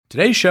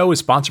Today's show is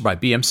sponsored by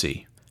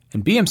BMC,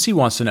 and BMC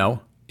wants to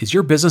know, is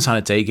your business on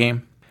its A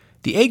game?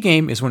 The A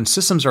game is when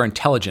systems are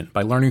intelligent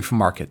by learning from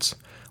markets,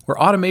 where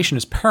automation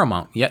is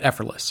paramount yet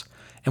effortless,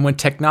 and when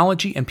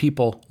technology and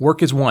people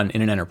work as one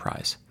in an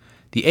enterprise.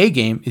 The A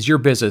game is your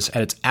business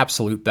at its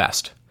absolute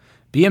best.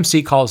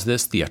 BMC calls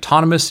this the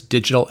Autonomous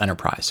Digital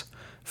Enterprise.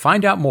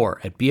 Find out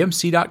more at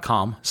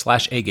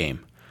bmc.com/agame.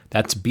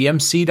 That's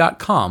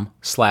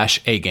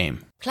bmc.com/agame.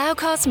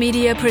 Cloudcast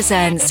Media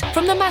presents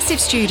from the massive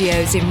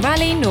studios in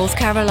Raleigh, North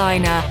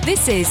Carolina.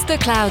 This is the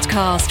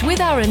Cloudcast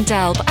with Aaron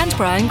Delp and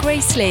Brian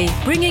Gracely,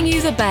 bringing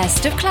you the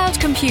best of cloud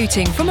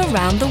computing from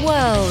around the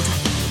world.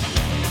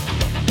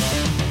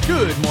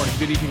 Good morning,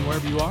 good evening,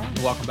 wherever you are.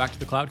 Welcome back to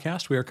the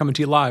Cloudcast. We are coming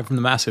to you live from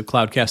the massive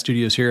Cloudcast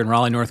studios here in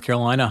Raleigh, North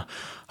Carolina.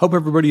 Hope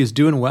everybody is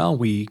doing well.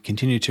 We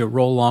continue to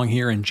roll along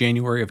here in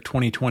January of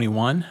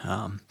 2021.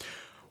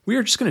 We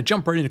are just going to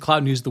jump right into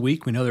Cloud News of the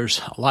Week. We know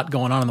there's a lot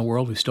going on in the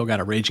world. We've still got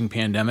a raging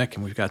pandemic,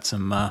 and we've got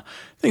some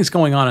things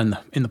going on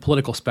in the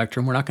political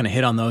spectrum. We're not going to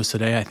hit on those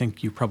today. I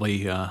think you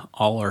probably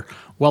all are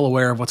well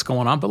aware of what's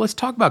going on. But let's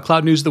talk about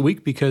Cloud News of the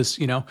Week because,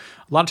 you know, a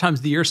lot of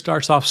times the year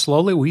starts off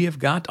slowly. We have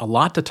got a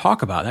lot to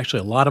talk about. Actually,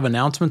 a lot of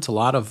announcements, a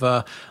lot of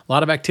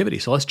activity.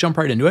 So let's jump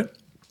right into it.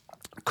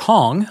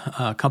 Kong,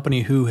 a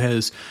company who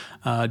has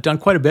done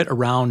quite a bit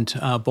around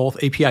both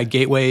API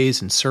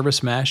gateways and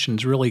service mesh, and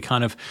is really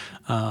kind of,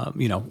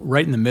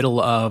 right in the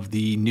middle of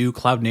the new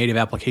cloud-native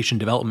application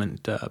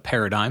development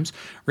paradigms,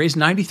 raised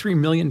 $93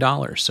 million.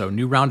 So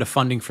new round of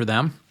funding for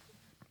them.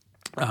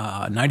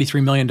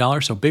 $93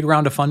 million. So big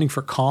round of funding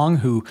for Kong,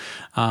 who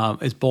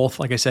is both,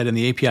 like I said, in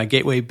the API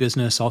gateway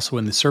business, also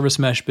in the service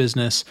mesh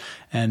business,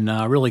 and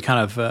really kind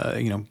of,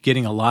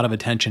 getting a lot of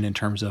attention in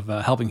terms of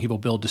helping people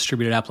build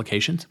distributed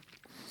applications.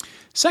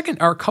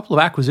 Second are a couple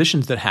of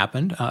acquisitions that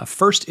happened.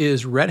 First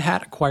is Red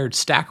Hat acquired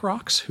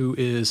StackRox, who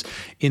is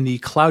in the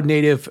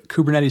cloud-native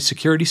Kubernetes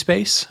security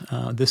space.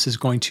 This is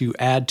going to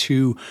add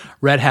to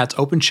Red Hat's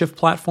OpenShift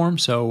platform,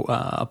 so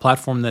a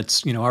platform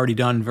that's already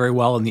done very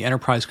well in the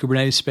enterprise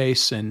Kubernetes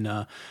space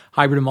and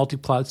hybrid and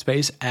multi-cloud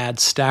space.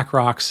 Adds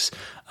StackRox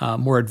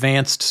more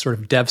advanced sort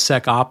of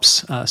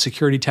DevSecOps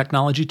security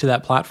technology to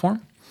that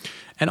platform.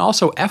 And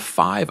also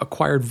F5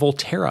 acquired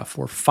Volterra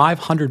for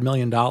 $500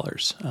 million.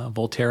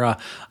 Volterra,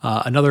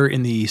 another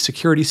in the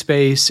security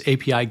space,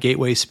 API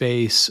gateway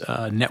space,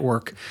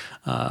 network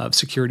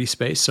security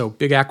space. So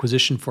big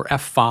acquisition for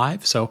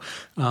F5. So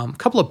a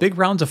couple of big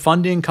rounds of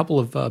funding, a couple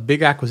of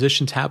big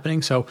acquisitions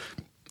happening. So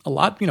a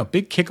lot,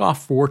 big kickoff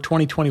for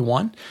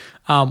 2021.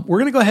 We're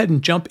going to go ahead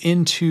and jump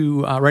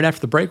into, right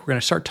after the break, we're going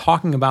to start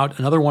talking about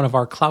another one of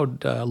our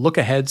cloud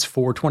look-aheads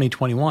for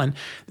 2021.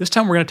 This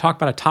time we're going to talk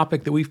about a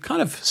topic that we've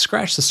kind of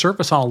scratched the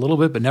surface on a little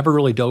bit, but never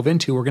really dove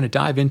into. We're going to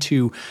dive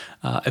into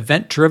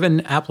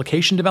event-driven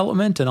application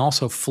development and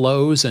also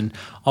flows and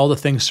all the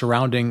things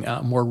surrounding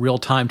more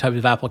real-time type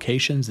of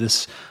applications.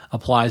 This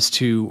applies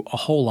to a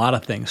whole lot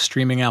of things,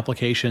 streaming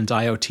applications,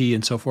 IoT,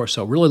 and so forth.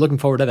 So really looking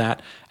forward to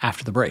that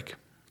after the break.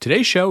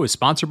 Today's show is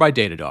sponsored by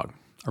Datadog,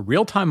 a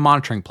real-time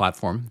monitoring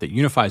platform that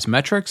unifies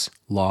metrics,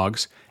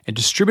 logs, and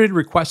distributed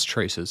request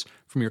traces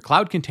from your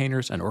cloud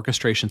containers and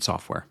orchestration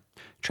software.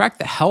 Track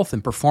the health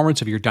and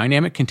performance of your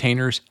dynamic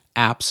containers,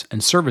 apps,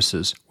 and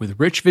services with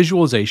rich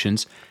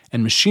visualizations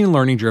and machine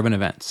learning-driven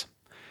events.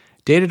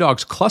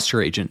 Datadog's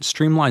Cluster Agent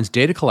streamlines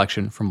data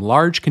collection from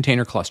large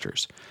container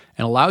clusters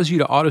and allows you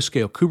to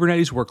autoscale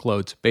Kubernetes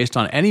workloads based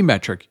on any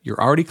metric you're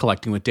already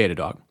collecting with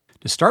Datadog.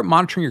 To start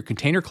monitoring your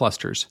container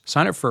clusters,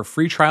 sign up for a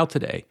free trial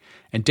today,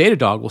 and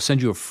Datadog will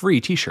send you a free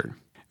t-shirt.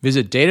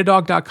 Visit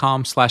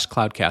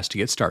datadog.com/cloudcast to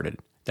get started.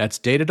 That's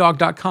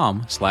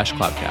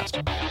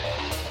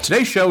datadog.com/cloudcast.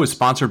 Today's show is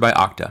sponsored by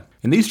Okta.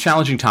 In these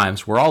challenging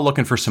times, we're all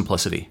looking for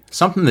simplicity,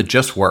 something that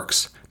just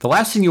works. The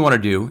last thing you want to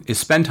do is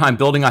spend time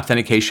building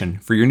authentication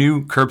for your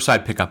new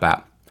curbside pickup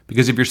app.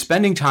 Because if you're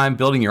spending time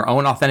building your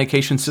own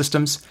authentication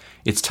systems,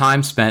 it's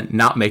time spent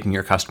not making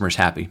your customers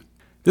happy.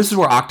 This is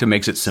where Okta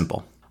makes it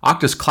simple.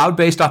 Okta's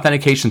cloud-based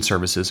authentication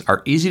services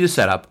are easy to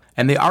set up,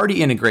 and they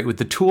already integrate with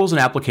the tools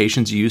and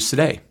applications you use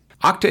today.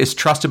 Okta is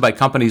trusted by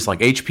companies like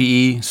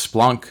HPE,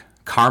 Splunk,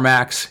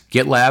 CarMax,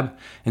 GitLab,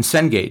 and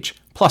Cengage,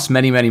 plus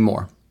many, many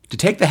more. To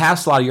take the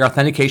hassle out of your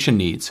authentication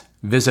needs,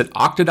 visit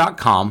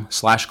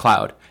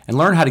okta.com/cloud and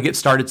learn how to get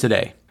started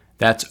today.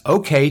 That's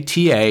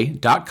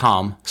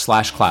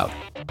okta.com/cloud.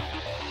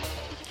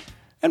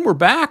 And we're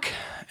back.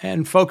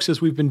 And folks,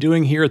 as we've been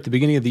doing here at the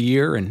beginning of the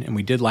year, and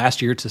we did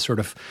last year to sort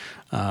of,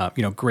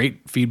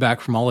 great feedback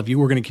from all of you,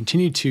 we're going to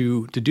continue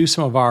to do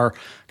some of our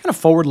kind of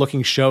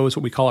forward-looking shows,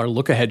 what we call our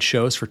look-ahead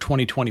shows for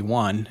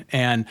 2021.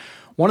 And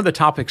one of the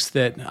topics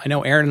that I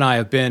know Aaron and I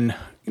have been,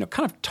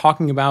 kind of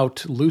talking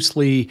about,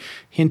 loosely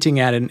hinting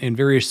at in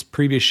various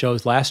previous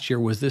shows last year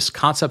was this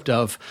concept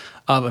of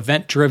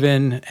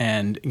event-driven,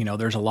 and,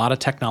 there's a lot of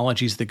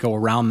technologies that go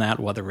around that,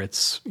 whether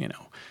it's,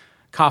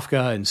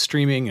 Kafka and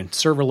streaming and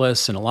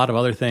serverless and a lot of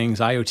other things.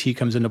 IoT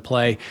comes into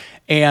play.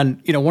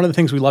 And, one of the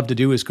things we love to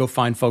do is go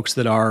find folks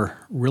that are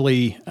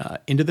really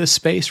into this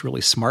space,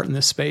 really smart in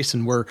this space.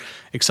 And we're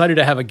excited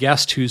to have a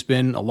guest who's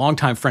been a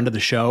longtime friend of the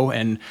show.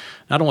 And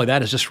not only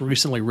that, has just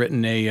recently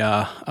written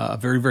a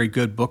very, very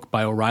good book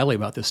by O'Reilly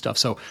about this stuff.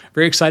 So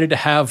very excited to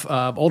have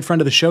old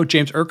friend of the show,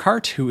 James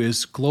Urquhart, who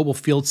is Global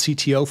Field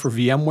CTO for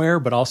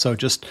VMware, but also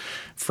just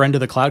friend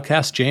of the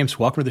Cloudcast. James,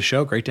 welcome to the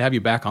show. Great to have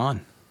you back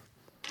on.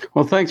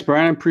 Well, thanks,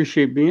 Brian. I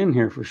appreciate being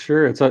here for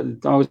sure. It's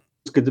always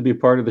good to be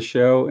part of the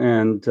show,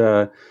 and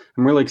I'm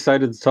really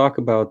excited to talk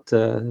about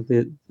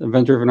the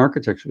event-driven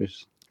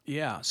architectures.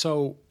 Yeah,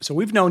 so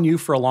we've known you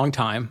for a long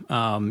time.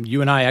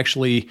 You and I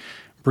actually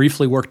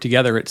briefly worked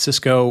together at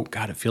Cisco.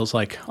 God, it feels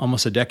like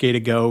almost a decade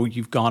ago.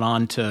 You've gone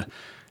on to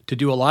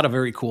do a lot of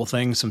very cool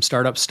things, some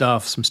startup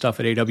stuff, some stuff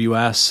at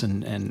AWS,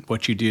 and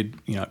what you did,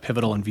 at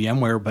Pivotal and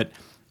VMware. But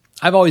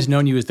I've always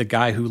known you as the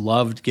guy who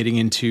loved getting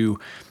into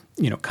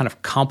kind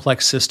of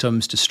complex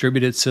systems,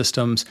 distributed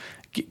systems.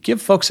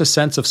 Give folks a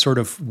sense of sort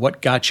of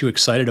what got you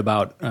excited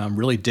about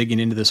really digging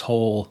into this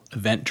whole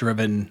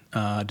event-driven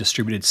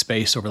distributed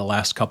space over the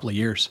last couple of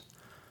years.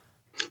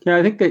 Yeah,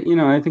 I think that,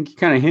 I think you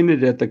kind of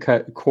hinted at the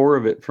core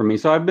of it for me.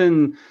 So I've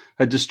been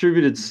a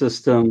distributed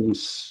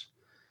systems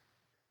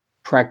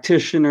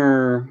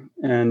practitioner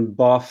and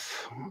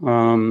buff,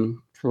 for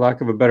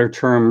lack of a better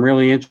term,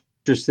 really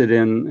interested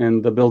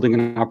in the building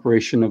and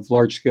operation of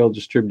large-scale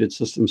distributed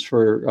systems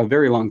for a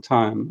very long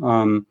time.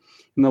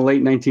 In the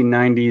late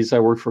 1990s, I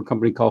worked for a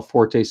company called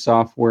Forte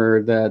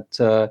Software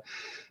that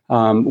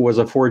was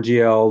a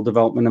 4GL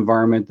development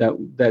environment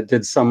that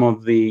did some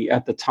of the,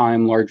 at the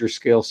time, larger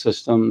scale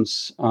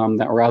systems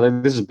that were out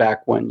there. This is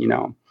back when,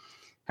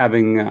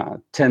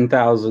 having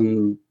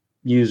 10,000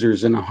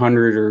 users and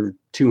 100 or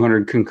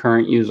 200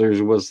 concurrent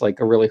users was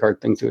like a really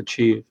hard thing to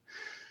achieve.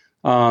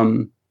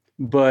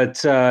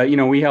 But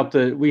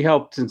we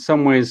helped in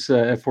some ways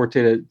at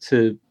Forte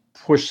to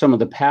push some of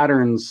the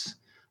patterns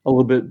a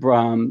little bit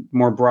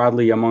more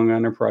broadly among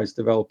enterprise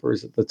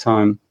developers at the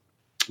time.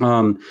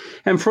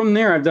 And from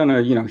there, I've done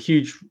a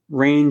huge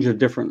range of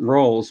different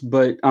roles.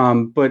 But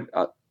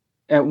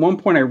at one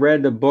point, I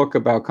read a book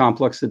about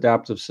complex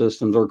adaptive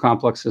systems or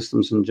complex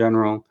systems in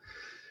general,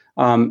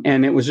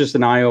 and it was just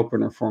an eye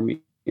opener for me.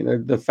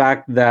 The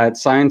fact that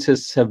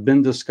scientists have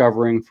been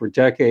discovering for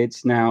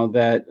decades now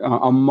that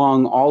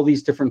among all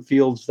these different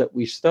fields that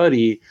we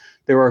study,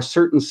 there are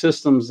certain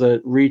systems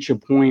that reach a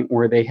point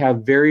where they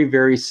have very,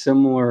 very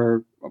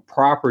similar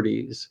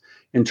properties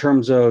in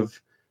terms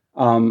of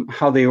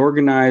how they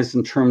organize,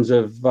 in terms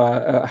of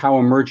how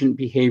emergent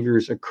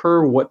behaviors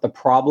occur, what the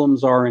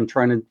problems are in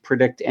trying to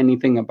predict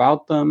anything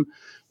about them,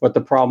 what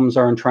the problems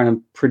are in trying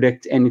to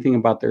predict anything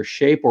about their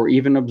shape or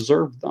even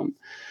observe them.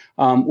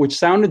 Which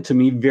sounded to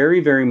me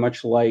very, very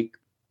much like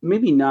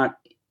maybe not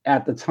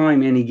at the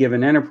time any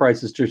given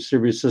enterprise's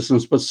distributed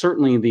systems, but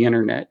certainly the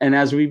internet. And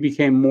as we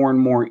became more and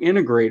more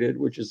integrated,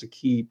 which is a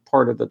key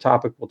part of the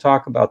topic we'll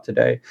talk about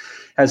today,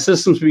 as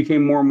systems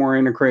became more and more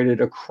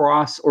integrated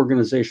across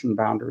organization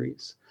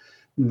boundaries,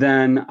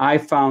 then I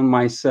found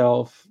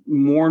myself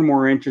more and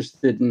more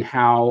interested in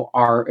how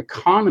our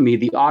economy,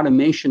 the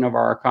automation of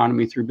our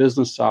economy through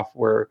business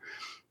software,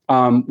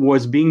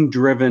 was being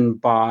driven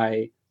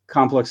by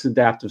complex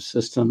adaptive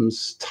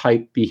systems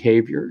type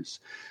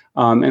behaviors.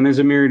 And there's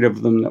a myriad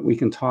of them that we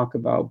can talk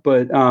about.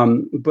 So,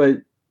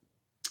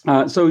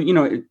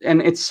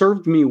 and it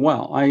served me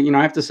well. I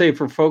have to say,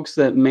 for folks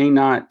that may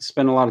not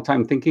spend a lot of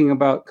time thinking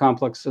about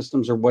complex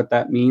systems or what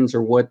that means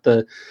or what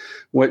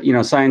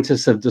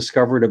scientists have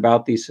discovered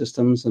about these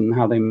systems and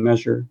how they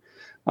measure,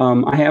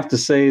 I have to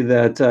say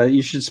that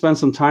you should spend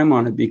some time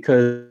on it,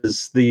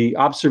 because the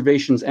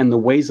observations and the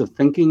ways of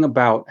thinking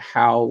about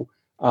how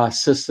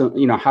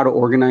how to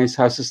organize,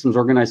 how systems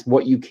organize,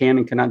 what you can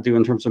and cannot do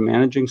in terms of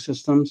managing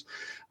systems,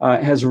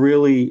 has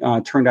really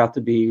turned out to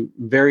be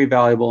very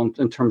valuable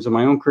in terms of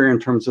my own career, in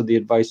terms of the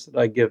advice that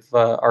I give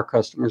our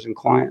customers and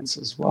clients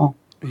as well.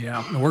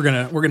 Yeah, and we're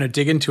gonna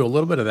dig into a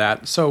little bit of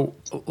that. So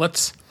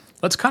let's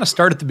kind of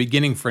start at the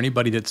beginning for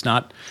anybody that's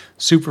not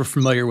super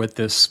familiar with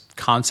this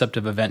concept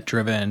of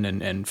event-driven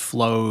and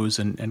flows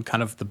and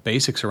kind of the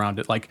basics around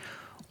it. Like,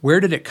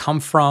 where did it come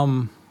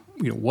from?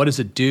 What does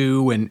it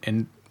do?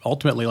 And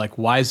ultimately, like,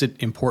 why is it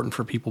important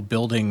for people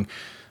building,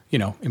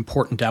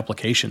 important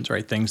applications,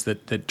 right? Things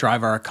that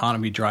drive our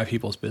economy, drive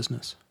people's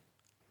business.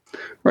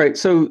 Right.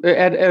 So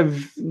at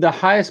the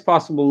highest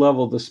possible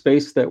level, the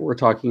space that we're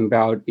talking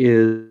about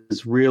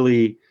is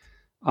really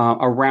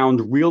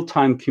around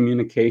real-time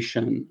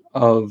communication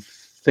of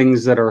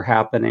things that are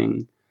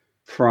happening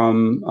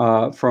from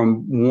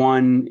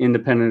one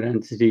independent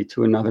entity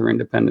to another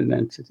independent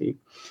entity.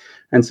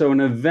 And so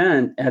an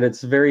event, at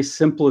its very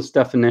simplest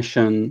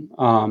definition,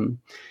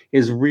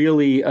 is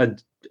really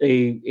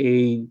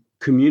a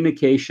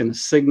communication, a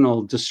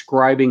signal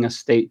describing a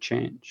state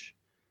change.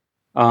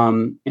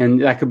 And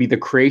that could be the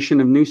creation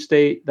of new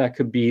state, that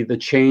could be the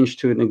change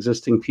to an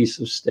existing piece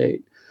of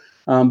state.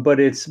 But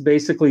it's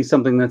basically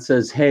something that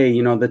says, hey,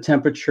 the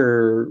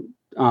temperature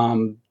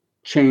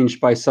changed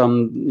by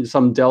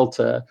some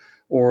delta,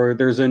 or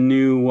there's a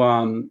new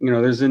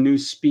there's a new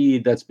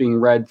speed that's being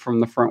read from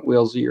the front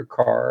wheels of your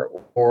car,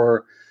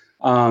 or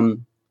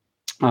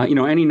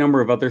any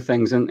number of other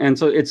things. And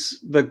so it's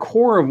the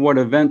core of what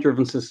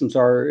event-driven systems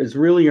are is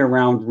really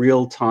around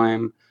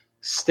real-time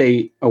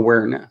state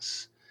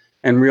awareness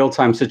and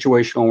real-time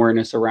situational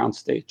awareness around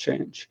state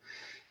change.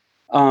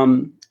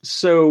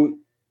 So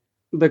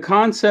the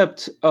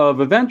concept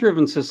of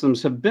event-driven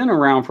systems have been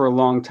around for a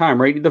long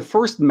time, right? The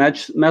first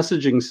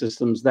messaging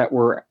systems that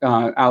were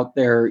out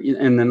there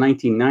in the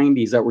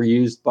 1990s that were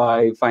used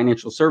by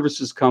financial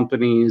services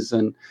companies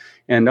and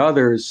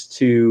others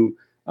to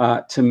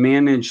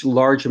manage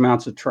large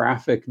amounts of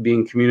traffic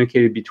being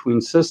communicated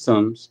between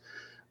systems.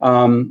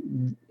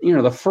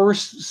 The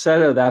first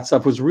set of that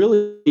stuff was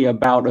really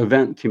about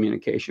event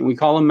communication. We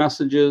call them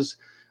messages.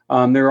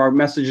 There are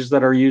messages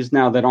that are used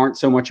now that aren't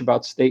so much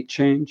about state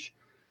change.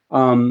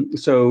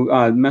 So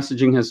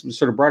messaging has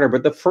sort of broader,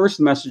 but the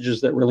first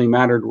messages that really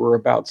mattered were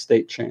about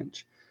state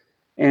change.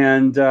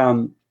 And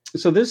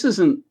so this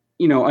isn't,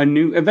 a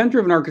new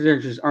event-driven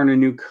architectures aren't a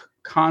new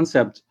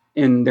concept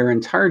in their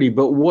entirety,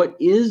 but what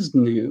is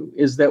new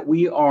is that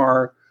we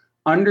are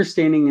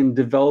understanding and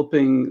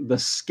developing the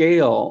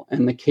scale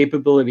and the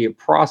capability of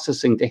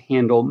processing to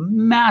handle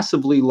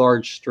massively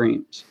large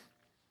streams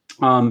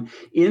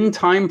in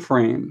time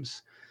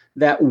frames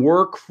that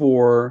work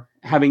for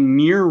having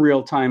near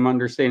real-time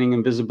understanding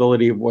and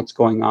visibility of what's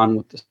going on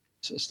with the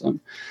system,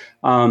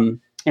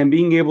 and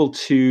being able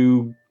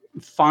to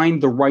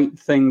find the right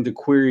thing to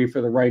query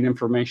for the right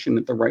information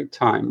at the right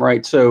time,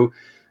 right? So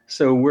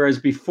whereas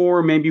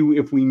before, maybe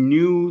if we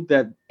knew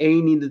that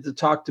A needed to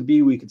talk to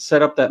B, we could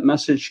set up that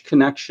message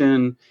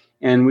connection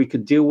and we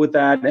could deal with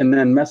that. And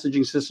then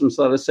messaging systems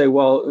let us say,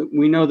 well,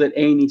 we know that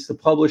A needs to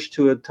publish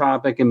to a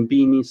topic and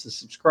B needs to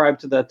subscribe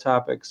to that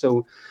topic.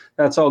 So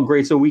that's all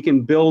great. So we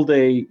can build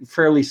a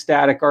fairly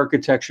static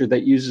architecture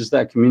that uses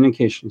that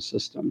communication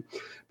system.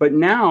 But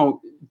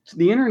now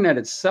the internet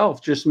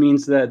itself just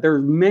means that there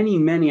are many,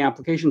 many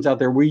applications out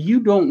there where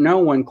you don't know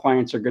when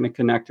clients are going to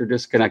connect or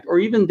disconnect, or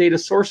even data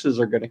sources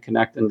are going to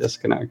connect and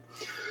disconnect.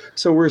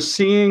 So we're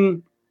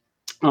seeing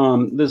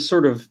this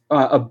sort of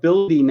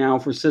ability now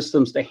for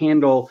systems to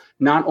handle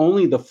not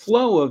only the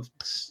flow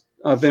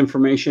of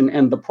information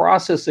and the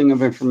processing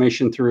of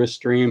information through a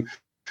stream,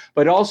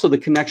 but also the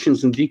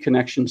connections and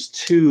deconnections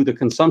to the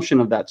consumption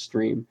of that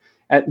stream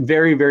at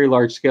very, very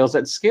large scales,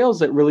 at scales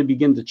that really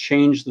begin to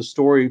change the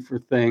story for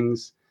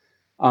things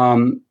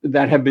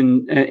that have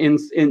been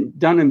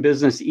done in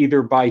business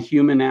either by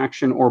human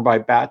action or by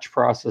batch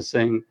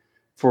processing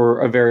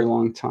for a very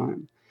long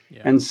time.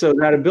 Yeah. And so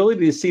that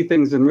ability to see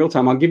things in real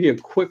time, I'll give you a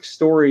quick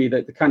story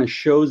that kind of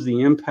shows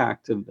the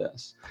impact of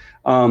this.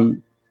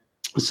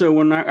 So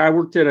when I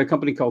worked at a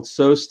company called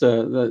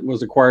Sosta that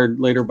was acquired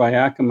later by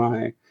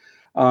Akamai,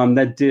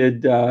 that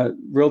did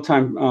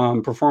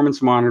real-time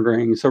performance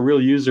monitoring, so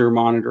real user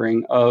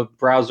monitoring of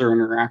browser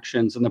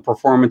interactions and the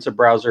performance of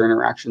browser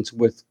interactions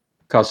with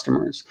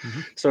customers. Mm-hmm.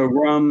 So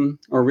RUM,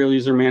 or real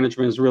user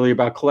management, is really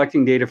about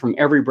collecting data from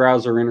every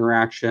browser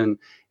interaction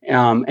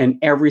and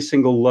every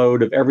single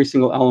load of every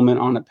single element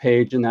on a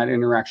page in that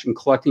interaction,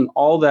 collecting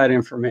all that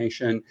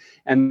information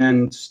and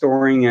then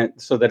storing it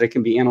so that it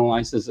can be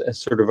analyzed as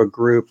sort of a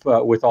group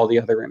with all the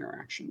other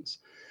interactions.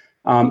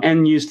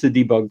 And used to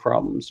debug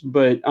problems.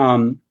 But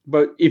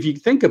if you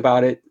think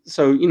about it,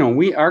 so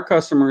our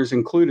customers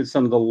included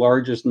some of the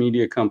largest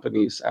media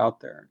companies out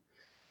there.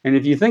 And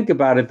if you think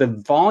about it, the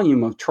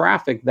volume of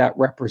traffic that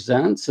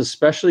represents,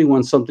 especially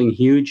when something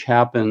huge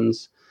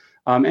happens,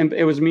 and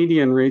it was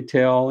media and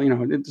retail,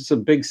 it's a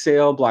big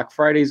sale, Black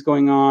Friday's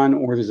going on,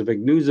 or there's a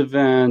big news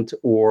event,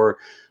 or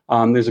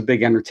there's a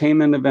big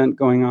entertainment event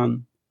going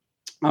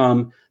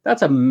on.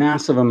 That's a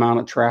massive amount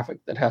of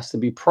traffic that has to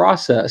be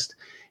processed.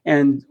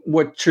 And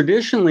what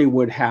traditionally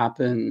would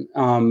happen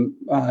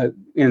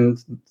in,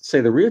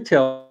 say, the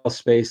retail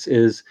space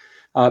is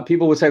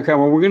people would say, okay,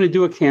 well, we're going to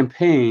do a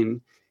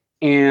campaign,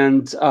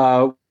 and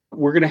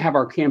we're going to have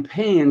our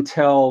campaign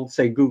tell,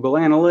 say, Google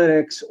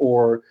Analytics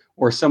or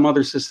some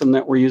other system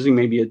that we're using,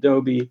 maybe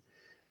Adobe,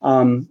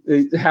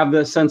 have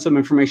the sense of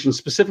information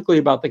specifically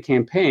about the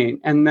campaign.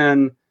 And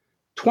then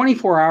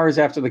 24 hours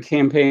after the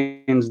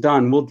campaign's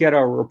done, we'll get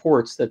our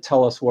reports that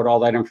tell us what all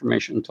that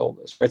information told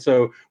us, right?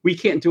 So we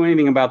can't do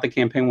anything about the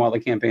campaign while the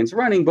campaign's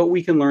running, but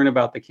we can learn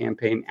about the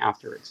campaign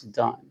after it's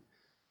done.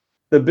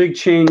 The big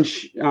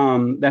change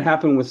that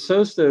happened with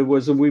Sosta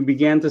was that we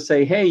began to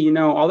say, hey,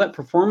 all that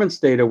performance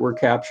data we're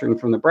capturing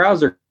from the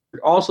browser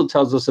also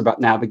tells us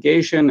about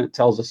navigation. It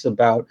tells us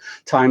about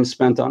time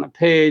spent on a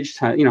page.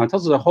 It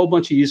tells us a whole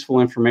bunch of useful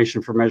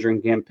information for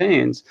measuring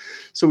campaigns.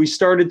 So we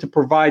started to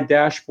provide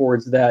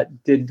dashboards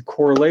that did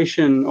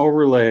correlation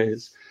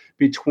overlays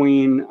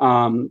between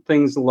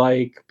things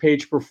like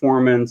page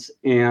performance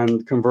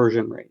and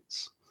conversion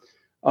rates,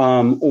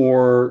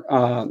 or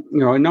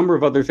a number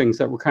of other things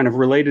that were kind of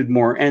related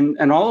more.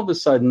 And all of a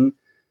sudden,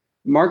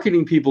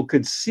 marketing people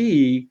could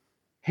see,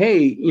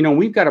 hey,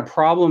 we've got a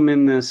problem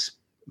in this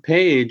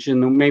page,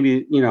 and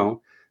maybe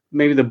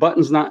maybe the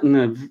button's not in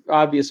the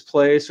obvious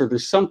place, or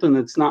there's something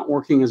that's not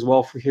working as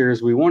well for here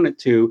as we want it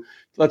to.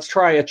 Let's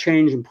try a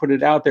change and put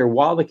it out there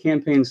while the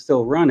campaign's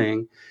still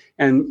running,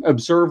 and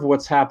observe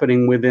what's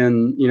happening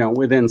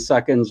within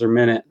seconds or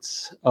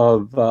minutes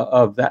of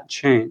that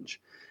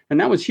change. And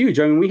that was huge.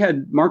 I mean, we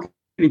had marketing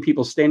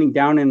people standing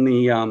down in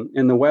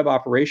the web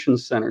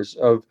operations centers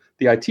of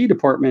the IT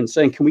department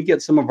saying, can we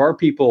get some of our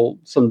people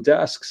some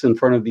desks in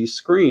front of these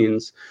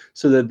screens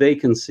so that they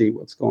can see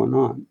what's going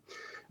on?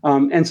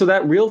 And so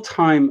that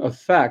real-time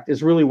effect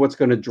is really what's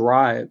going to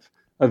drive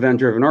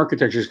event-driven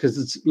architectures, because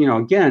it's,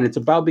 again, it's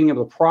about being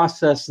able to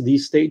process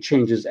these state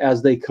changes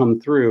as they come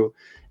through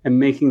and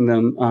making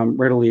them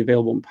readily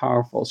available and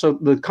powerful. So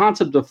the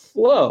concept of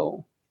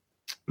flow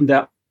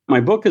that my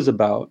book is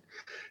about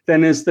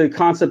then is the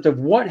concept of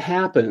what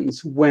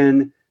happens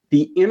when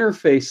the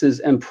interfaces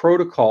and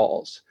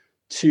protocols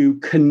to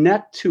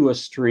connect to a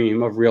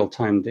stream of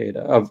real-time data,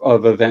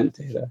 of event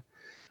data.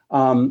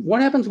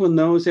 What happens when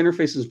those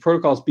interfaces and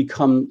protocols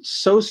become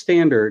so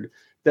standard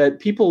that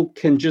people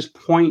can just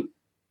point,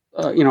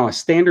 a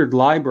standard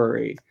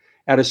library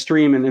at a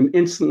stream and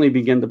instantly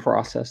begin to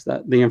process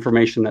the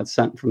information that's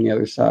sent from the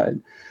other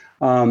side?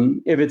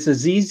 If it's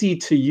as easy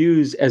to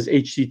use as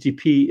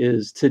HTTP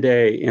is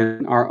today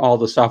in all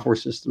the software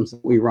systems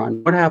that we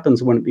run, what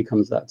happens when it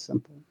becomes that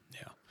simple?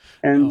 Yeah.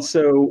 And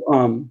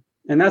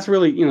and that's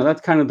really, that's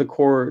kind of the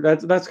core.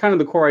 That's kind of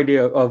the core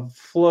idea of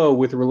flow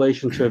with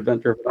relation to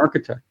event-driven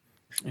architecture.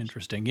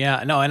 Interesting.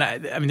 Yeah. No. And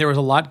I mean, there was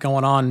a lot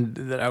going on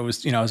that I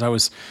was, as I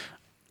was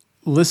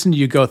listening to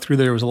you go through,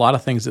 there was a lot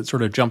of things that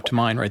sort of jumped to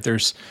mind. Right.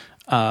 There's,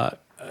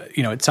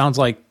 it sounds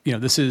like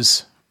this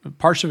is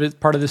part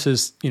of this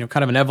is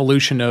kind of an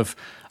evolution of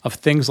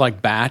things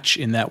like batch,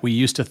 in that we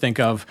used to think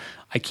of,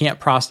 I can't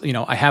process,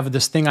 I have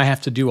this thing I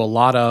have to do a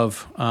lot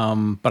of,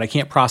 but I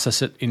can't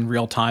process it in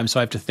real time. So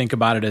I have to think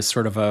about it as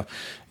sort of a,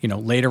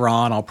 later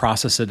on I'll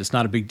process it. It's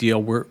not a big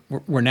deal.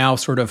 We're now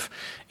sort of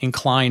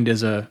inclined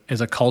as a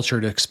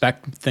culture to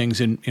expect things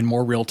in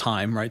more real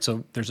time, right?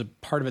 So there's a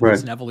part of it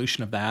that's an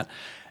evolution of that.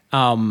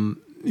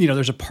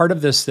 There's a part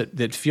of this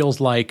that feels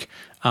like,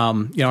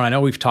 and I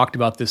know we've talked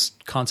about this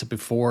concept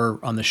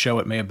before on the show.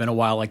 It may have been a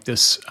while, like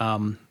this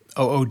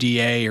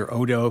OODA or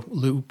ODA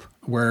loop,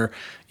 where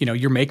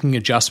you're making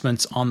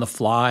adjustments on the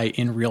fly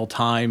in real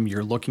time.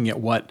 You're looking at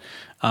what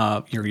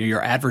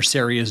your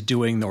adversary is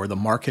doing or the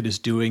market is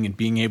doing, and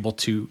being able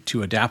to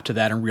adapt to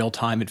that in real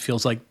time. It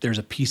feels like there's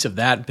a piece of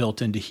that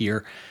built into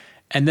here.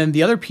 And then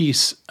the other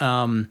piece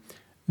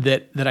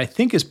that I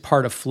think is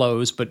part of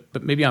flows,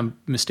 but maybe I'm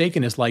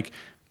mistaken, is like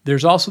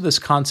there's also this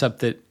concept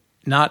that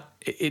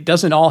it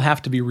doesn't all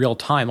have to be real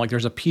time. Like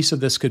there's a piece of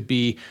this could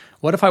be,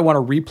 what if I want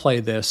to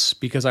replay this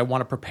because I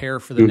want to prepare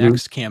for the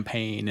next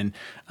campaign?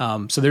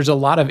 And so there's a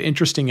lot of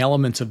interesting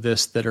elements of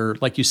this that are,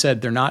 like you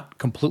said, they're not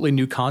completely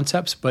new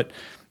concepts, but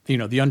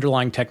the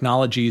underlying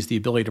technologies, the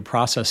ability to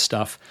process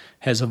stuff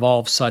has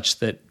evolved such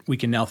that we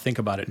can now think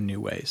about it in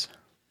new ways.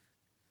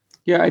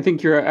 Yeah, I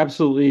think you're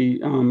absolutely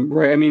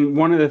right. I mean,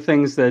 one of the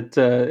things that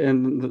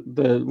in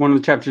one of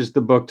the chapters of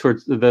the book,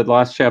 towards the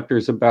last chapter,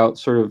 is about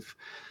sort of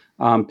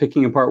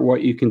picking apart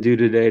what you can do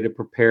today to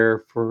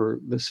prepare for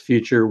this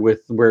future,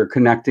 where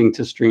connecting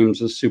to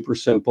streams is super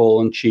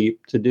simple and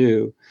cheap to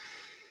do.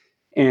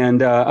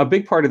 And a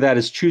big part of that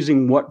is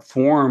choosing what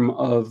form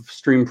of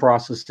stream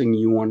processing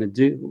you want to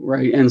do,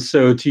 right? And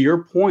so to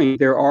your point,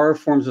 there are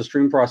forms of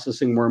stream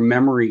processing where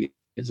memory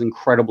is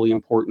incredibly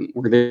important,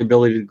 where the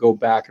ability to go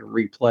back and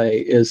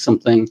replay is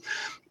something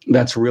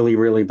that's really,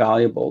 really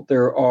valuable.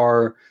 There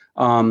are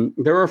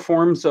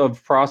forms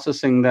of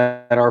processing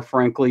that are,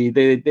 frankly,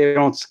 they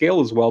don't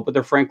scale as well, but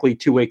they're frankly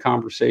two-way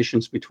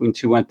conversations between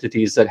two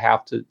entities that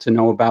have to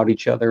know about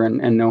each other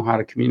and know how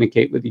to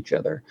communicate with each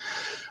other.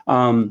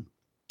 And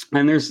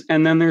then there's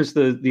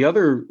the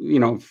other,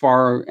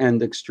 far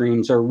end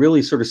extremes are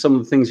really sort of some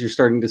of the things you're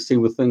starting to see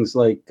with things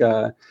like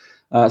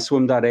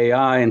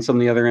Swim.ai and some of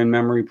the other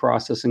in-memory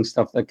processing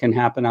stuff that can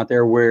happen out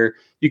there, where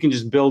you can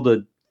just build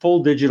a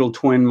full digital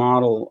twin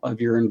model of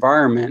your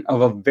environment,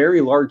 of a very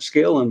large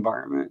scale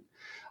environment,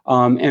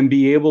 and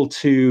be able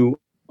to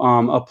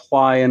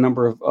apply a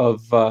number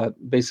of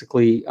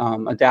basically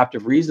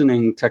adaptive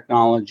reasoning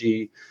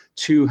technology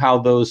to how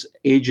those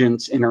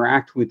agents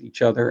interact with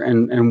each other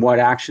and what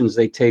actions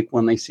they take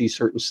when they see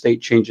certain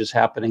state changes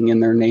happening in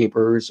their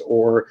neighbors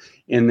or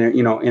in their,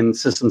 in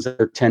systems that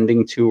they're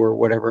tending to, or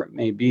whatever it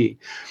may be.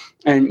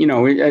 And,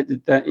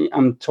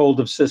 I'm told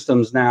of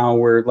systems now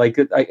where, like,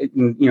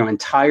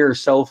 entire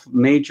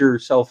major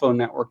cell phone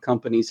network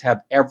companies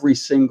have every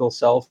single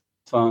cell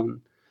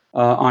phone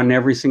on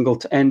every single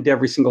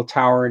every single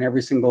tower and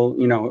every single,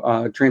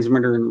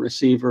 transmitter and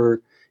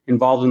receiver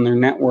involved in their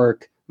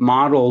network,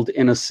 modeled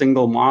in a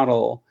single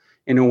model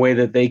in a way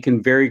that they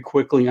can very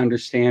quickly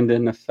understand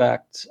and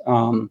affect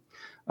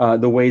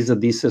the ways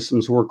that these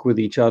systems work with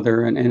each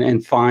other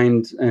and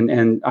find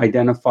and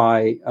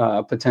identify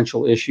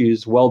potential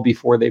issues well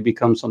before they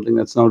become something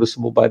that's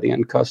noticeable by the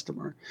end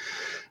customer.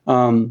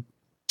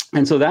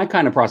 And so that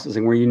kind of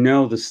processing, where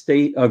the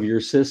state of your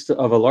system,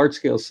 of a large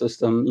scale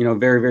system,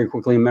 very, very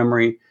quickly in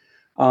memory,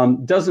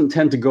 doesn't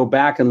tend to go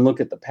back and look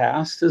at the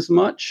past as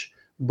much,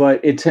 but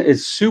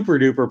it's super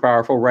duper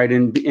powerful, right?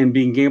 In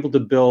being able to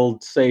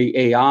build, say,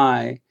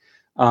 AI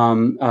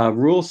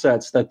rule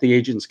sets that the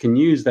agents can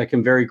use that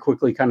can very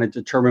quickly kind of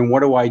determine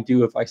what do I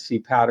do if I see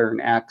pattern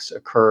X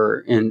occur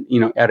in,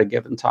 at a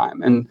given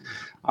time. And,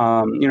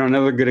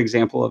 another good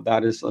example of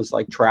that is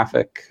like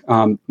traffic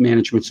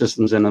management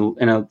systems in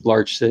a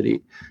large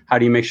city. How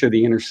do you make sure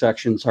the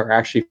intersections are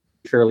actually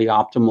fairly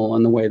optimal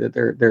in the way that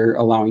they're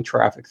allowing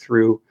traffic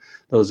through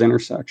those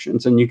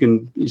intersections? And you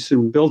can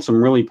build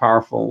some really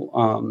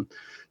powerful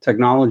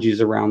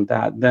technologies around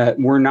that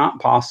were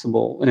not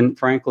possible. And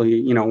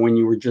frankly, when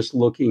you were just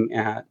looking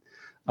at,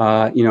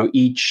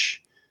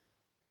 each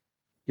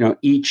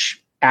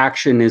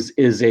action is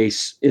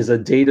a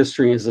data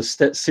stream, is a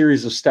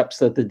series of steps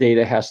that the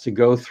data has to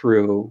go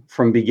through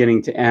from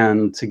beginning to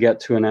end to get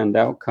to an end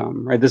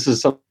outcome, right? This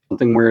is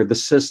something where the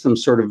system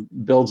sort of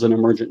builds an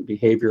emergent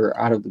behavior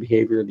out of the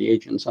behavior of the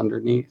agents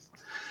underneath.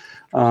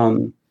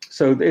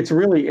 So it's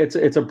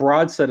a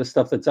broad set of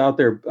stuff that's out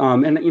there.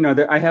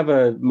 I have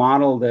a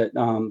model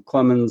that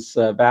Clemens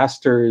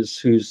Vasters,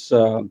 who's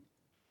sort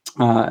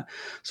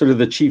of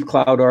the chief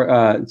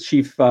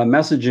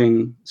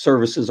messaging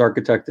services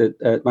architect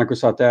at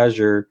Microsoft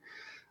Azure.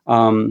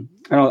 I'm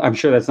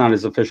sure that's not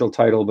his official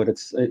title, but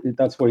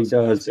that's what he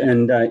does.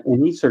 And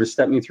he sort of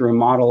stepped me through a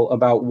model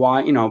about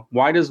why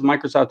does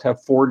Microsoft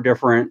have 4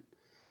 different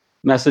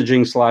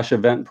messaging /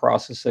 event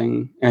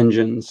processing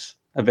engines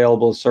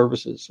available as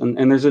services.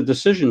 And there's a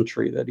decision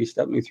tree that he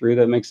stepped me through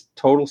that makes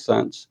total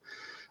sense.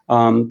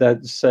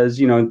 That says,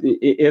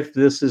 if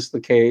this is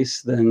the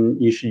case, then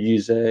you should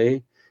use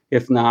A.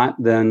 If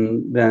not,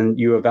 then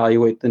you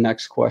evaluate the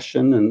next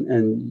question,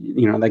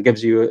 and that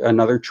gives you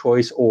another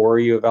choice, or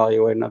you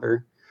evaluate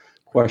another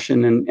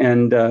question.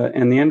 And the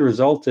end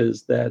result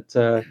is that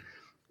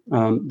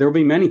there will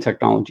be many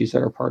technologies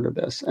that are part of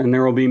this, and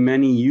there will be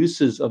many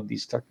uses of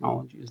these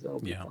technologies that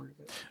will be part of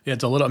it. Yeah,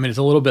 it's a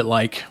little bit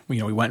like,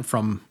 we went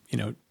from,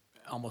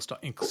 almost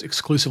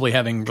exclusively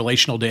having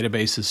relational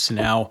databases to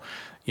now,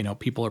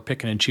 people are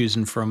picking and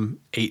choosing from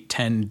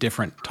 8-10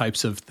 different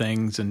types of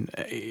things, and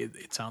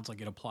it sounds like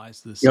it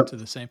applies to this to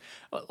the same.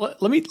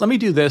 Let me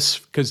do this,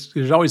 because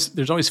there's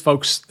always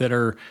folks that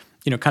are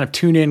kind of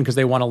tune in because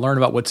they want to learn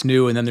about what's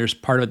new, and then there's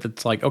part of it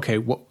that's like,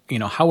 okay,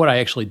 how would I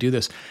actually do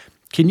this?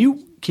 Can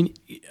you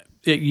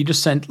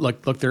just sent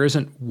look, there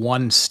isn't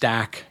one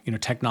stack,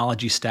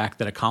 technology stack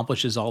that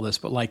accomplishes all this,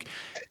 but like,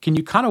 can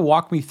you kind of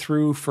walk me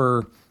through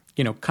for,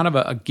 kind of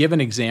a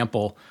given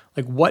example,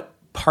 like what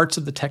parts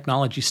of the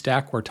technology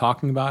stack we're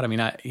talking about? I mean,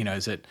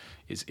 is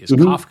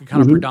Kafka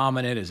kind of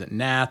predominant? Is it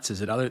NATS?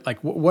 Is it other, like,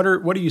 what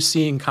are you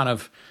seeing kind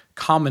of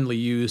commonly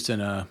used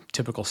in a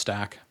typical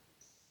stack?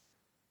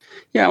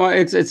 Yeah, well,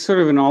 it's sort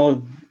of in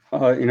all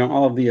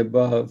of the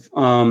above,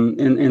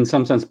 in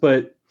some sense,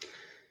 but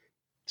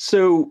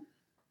so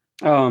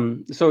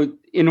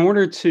in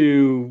order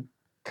to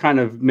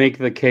kind of make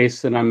the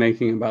case that I'm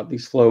making about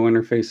these flow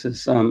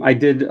interfaces, I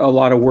did a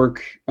lot of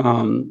work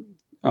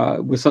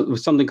with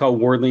something called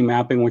wordly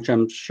mapping, which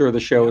I'm sure the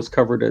show has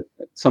covered at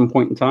some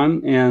point in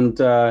time, and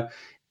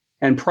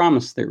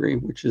promise theory,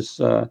 which is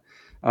a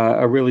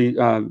really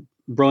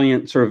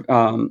brilliant sort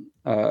of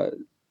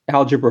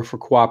algebra for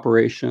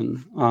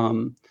cooperation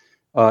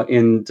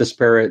in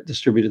disparate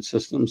distributed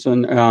systems,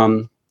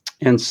 and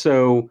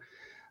so.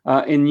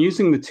 In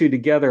using the two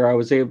together, I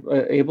was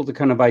able to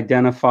kind of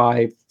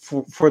identify,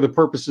 for the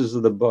purposes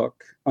of the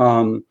book,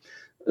 a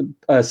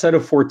set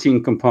of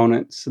 14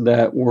 components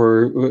that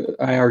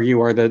I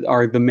argue are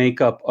the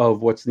makeup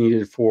of what's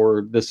needed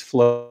for this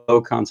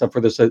flow concept,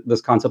 for this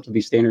concept of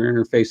these standard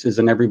interfaces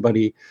and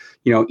everybody,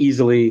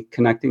 easily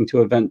connecting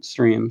to event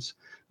streams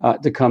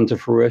to come to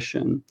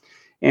fruition.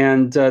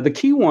 And the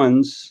key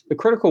ones, the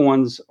critical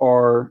ones,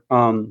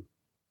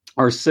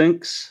 are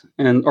sinks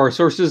or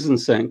sources and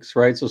sinks,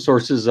 right? So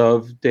sources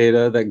of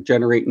data that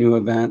generate new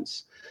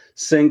events,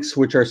 sinks,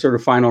 which are sort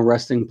of final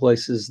resting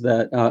places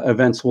that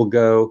events will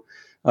go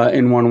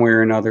in one way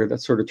or another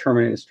that sort of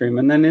terminate a stream.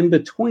 And then in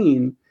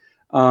between,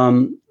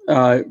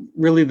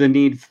 really the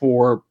need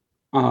for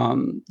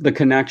the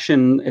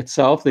connection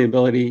itself, the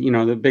ability,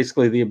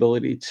 basically the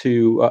ability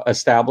to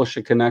establish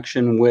a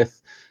connection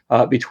with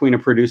between a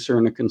producer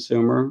and a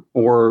consumer,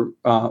 or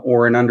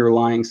an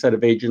underlying set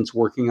of agents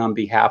working on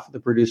behalf of the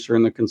producer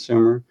and the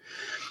consumer,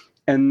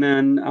 and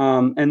then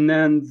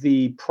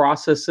the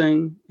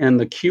processing and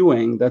the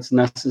queuing that's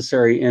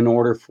necessary in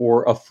order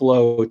for a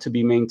flow to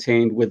be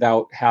maintained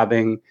without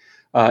having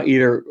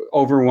either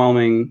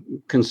overwhelming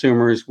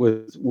consumers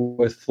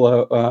with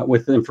flow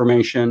with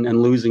information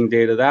and losing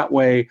data that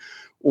way,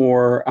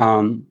 or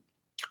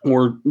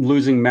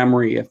losing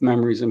memory if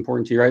memory is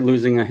important to you, right?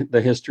 Losing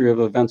the history of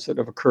events that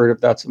have occurred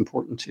if that's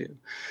important to you.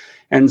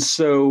 And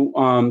so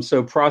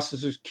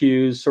processors,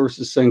 queues,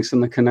 sources, sinks,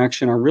 and the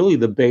connection are really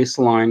the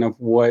baseline of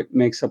what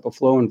makes up a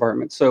flow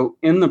environment. So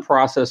in the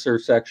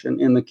processor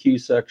section, in the queue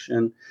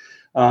section,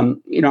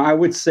 I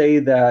would say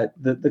that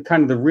the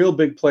kind of the real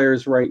big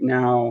players right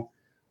now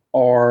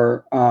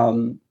are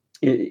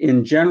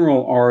in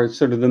general are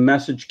sort of the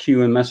message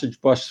queue and message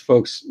bus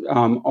folks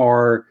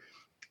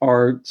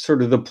are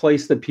sort of the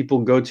place that people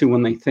go to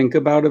when they think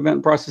about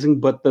event processing,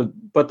 but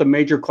the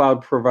major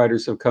cloud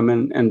providers have come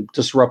in and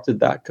disrupted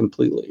that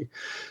completely.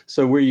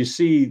 So where you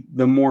see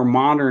the more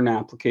modern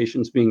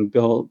applications being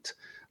built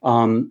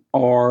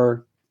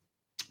are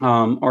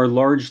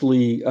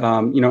largely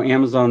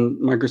Amazon,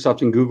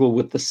 Microsoft, and Google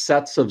with the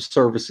sets of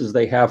services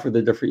they have for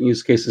the different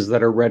use cases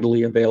that are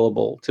readily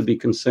available to be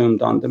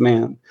consumed on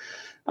demand.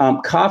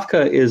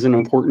 Kafka is an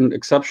important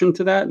exception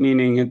to that,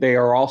 meaning they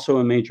are also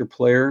a major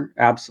player,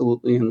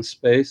 absolutely, in the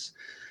space.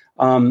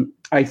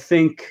 I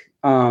think,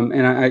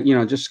 and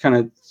I just kind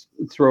of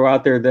throw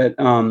out there that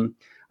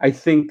I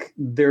think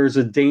there's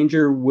a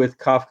danger with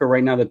Kafka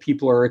right now that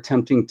people are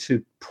attempting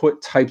to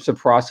put types of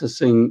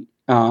processing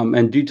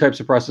and do types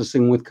of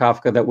processing with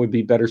Kafka that would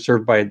be better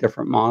served by a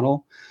different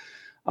model.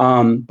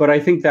 But I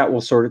think that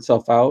will sort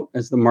itself out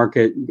as the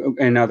market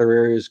and other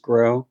areas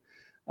grow.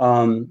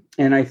 And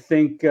I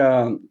think,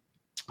 so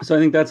I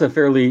think that's a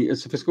fairly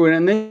sophisticated,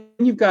 and then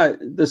you've got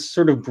this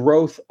sort of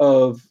growth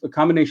of a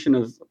combination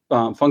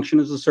of function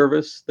as a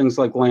service, things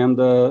like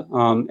Lambda,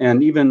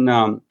 and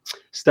even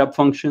step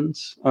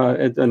functions,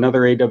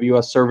 another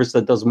AWS service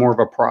that does more of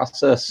a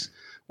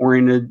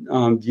process-oriented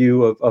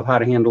view of how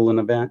to handle an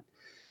event.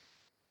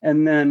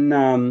 And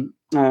then,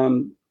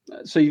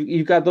 so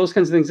you've got those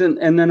kinds of things.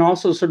 And then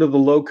also sort of the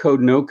low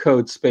code, no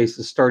code space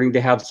is starting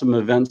to have some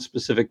event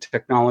specific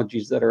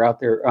technologies that are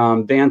out there.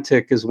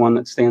 Vantic is one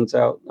that stands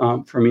out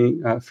for me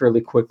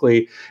fairly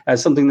quickly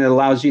as something that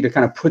allows you to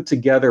kind of put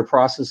together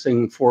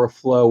processing for a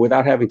flow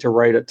without having to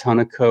write a ton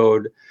of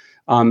code.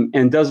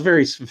 And does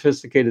very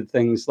sophisticated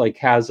things like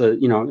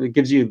it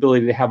gives you the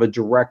ability to have a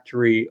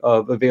directory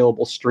of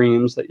available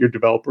streams that your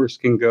developers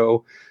can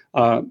go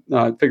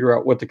figure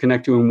out what to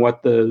connect to and what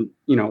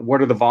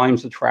are the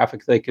volumes of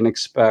traffic they can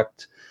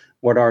expect.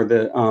 What are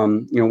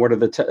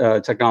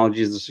the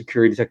technologies, the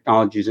security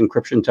technologies,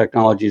 encryption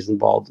technologies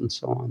involved, and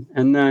so on.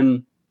 And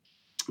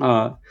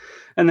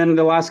then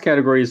the last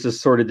category is this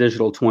sort of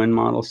digital twin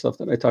model stuff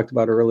that I talked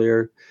about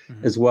earlier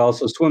as well.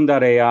 So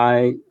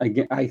Swim.ai,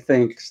 again, I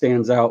think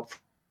stands out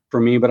for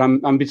me, but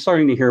I'm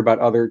starting to hear about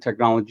other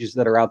technologies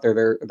that are out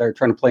there. They're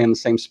trying to play in the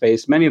same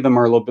space. Many of them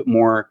are a little bit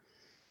more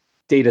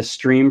data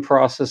stream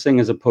processing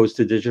as opposed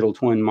to digital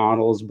twin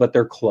models, but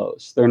they're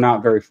close. They're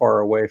not very far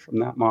away from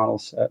that model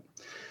set.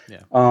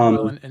 Yeah.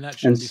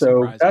 And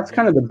so that's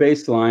kind of the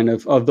baseline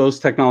of those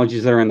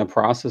technologies that are in the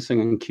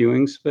processing and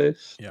queuing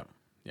space. Yeah.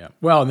 Yeah.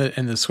 Well,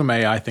 and the Swim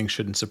AI thing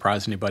shouldn't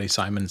surprise anybody.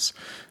 Simon's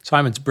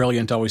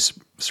brilliant, always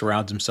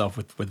surrounds himself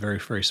with very,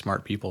 very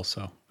smart people.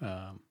 So,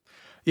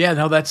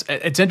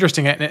 it's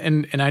interesting.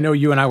 And I know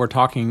you and I were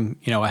talking,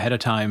 ahead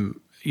of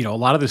time, a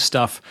lot of this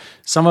stuff,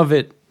 some of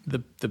it,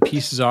 the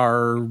pieces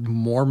are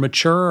more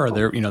mature, or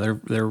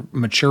they're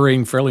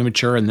maturing, fairly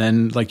mature. And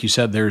then, like you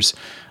said, there's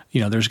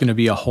going to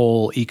be a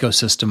whole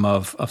ecosystem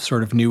of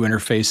sort of new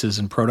interfaces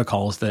and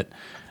protocols that,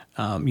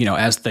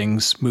 as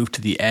things move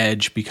to the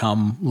edge,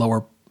 become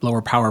lower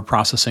power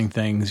processing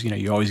things,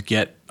 you always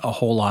get a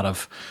whole lot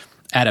of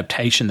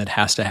adaptation that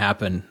has to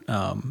happen,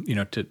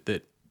 to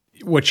that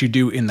what you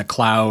do in the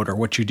cloud or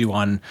what you do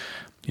on,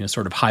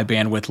 sort of high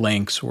bandwidth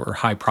links or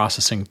high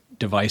processing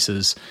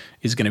devices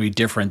is going to be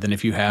different than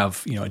if you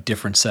have, a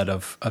different set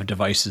of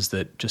devices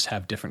that just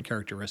have different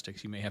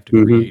characteristics. You may have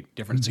to create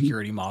different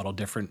security model,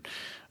 different,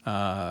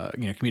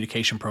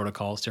 communication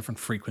protocols, different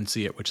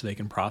frequency at which they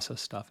can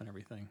process stuff and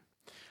everything.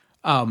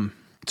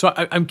 So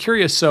I'm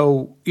curious.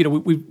 So,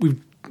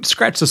 we've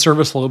scratched the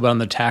surface a little bit on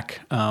the tech,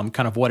 kind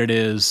of what it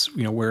is,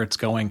 where it's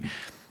going.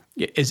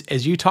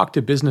 As you talk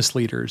to business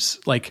leaders,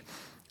 like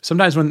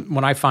sometimes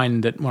when I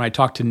find that when I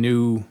talk to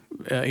new,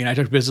 I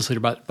talk to business leader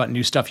about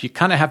new stuff, you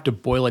kind of have to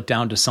boil it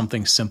down to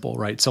something simple,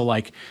 right? So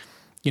like,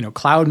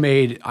 cloud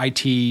made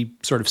IT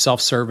sort of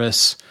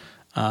self-service,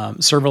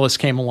 serverless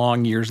came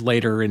along years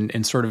later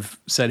and sort of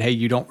said, hey,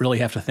 you don't really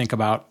have to think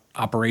about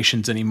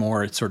operations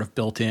anymore. It's sort of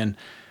built in.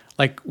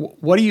 Like,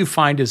 what do you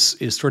find is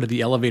sort of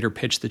the elevator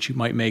pitch that you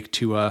might make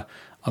to a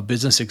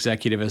business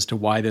executive as to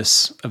why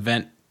this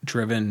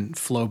event-driven,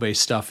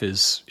 flow-based stuff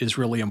is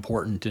really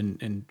important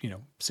and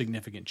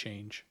significant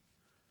change?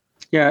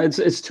 Yeah,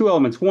 it's two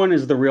elements. One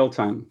is the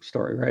real-time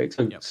story, right?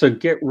 So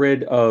get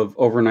rid of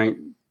overnight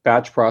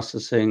batch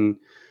processing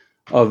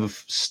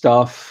of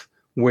stuff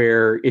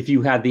where if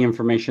you had the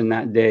information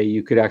that day,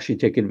 you could actually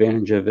take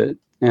advantage of it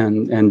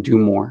and do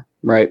more,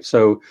 right?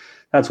 So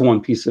that's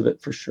one piece of it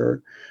for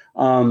sure.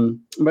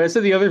 But I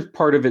said the other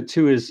part of it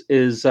too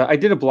is I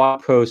did a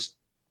blog post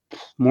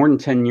more than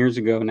 10 years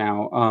ago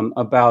now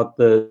about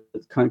the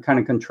kind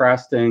of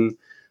contrasting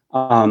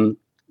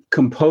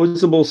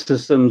composable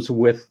systems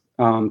with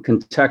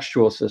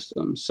contextual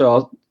systems. So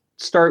I'll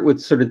start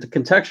with sort of the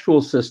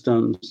contextual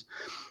systems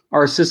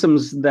are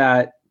systems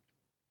that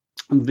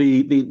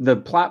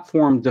the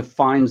platform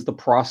defines the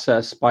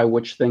process by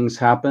which things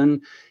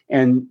happen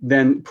and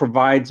then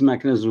provides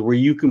mechanisms where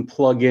you can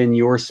plug in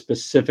your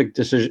specific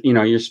decision,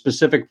 your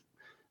specific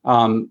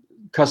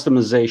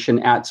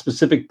customization at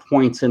specific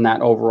points in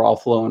that overall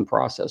flow and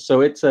process.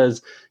 So it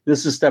says,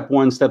 this is step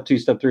 1, step 2,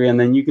 step 3, and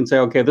then you can say,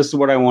 okay, this is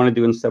what I want to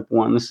do in step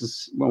 1. This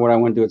is what I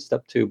want to do at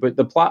step 2. But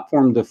the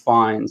platform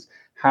defines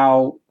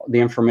how the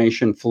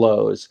information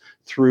flows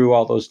through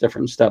all those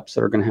different steps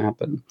that are going to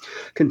happen.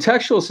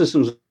 Contextual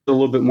systems are a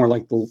little bit more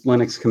like the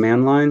Linux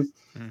command line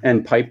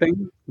and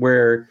piping,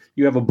 where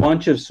you have a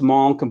bunch of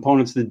small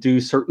components that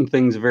do certain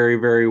things very,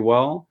 very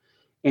well,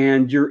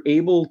 and you're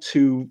able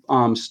to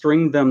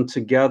string them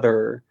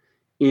together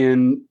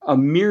in a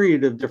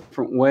myriad of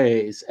different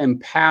ways and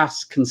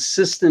pass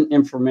consistent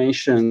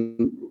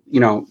information,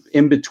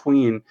 in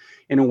between,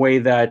 in a way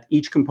that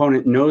each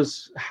component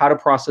knows how to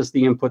process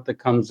the input that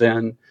comes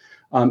in.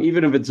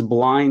 Even if it's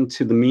blind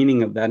to the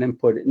meaning of that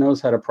input, it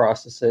knows how to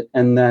process it,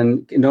 and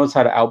then it knows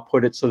how to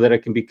output it so that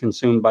it can be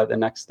consumed by the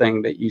next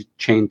thing that you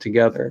chain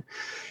together.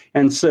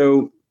 And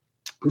so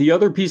the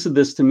other piece of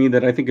this to me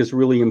that I think is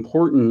really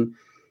important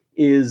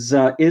is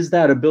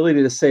that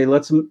ability to say,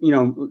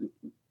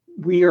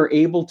 we are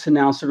able to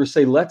now sort of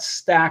say, let's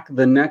stack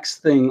the next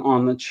thing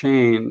on the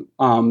chain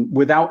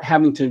without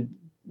having to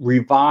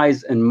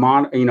revise and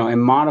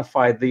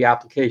modify the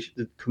application,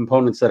 the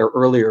components that are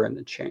earlier in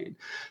the chain.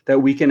 That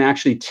we can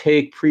actually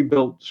take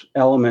pre-built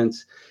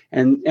elements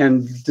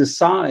and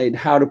decide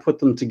how to put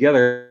them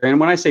together. And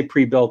when I say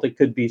pre-built, it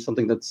could be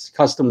something that's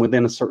custom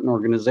within a certain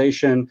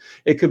organization.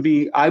 It could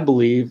be, I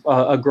believe,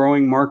 a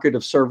growing market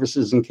of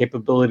services and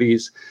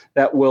capabilities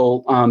that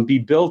will be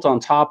built on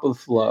top of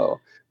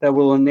Flow, that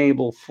will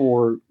enable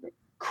for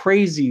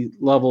crazy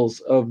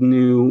levels of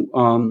new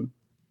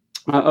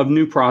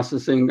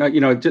processing.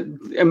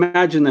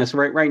 Imagine this,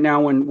 right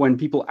now when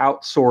people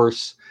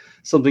outsource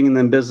something in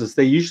the business,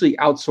 they usually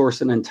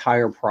outsource an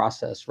entire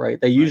process,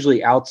 right? They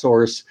usually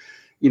outsource,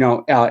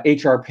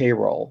 HR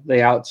payroll. They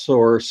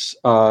outsource,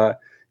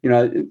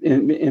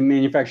 in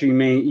manufacturing,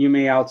 you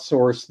may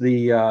outsource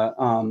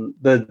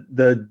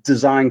the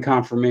design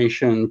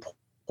confirmation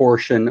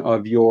portion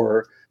of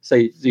your,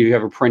 say you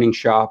have a printing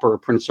shop or a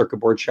printed circuit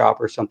board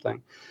shop or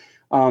something.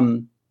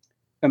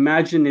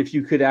 Imagine if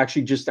you could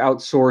actually just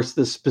outsource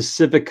the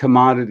specific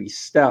commodity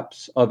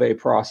steps of a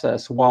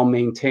process while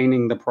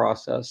maintaining the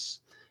process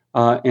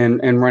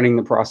and running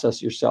the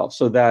process yourself,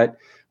 so that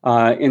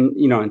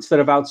instead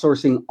of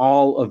outsourcing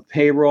all of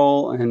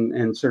payroll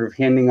and sort of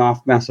handing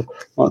off massive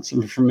amounts of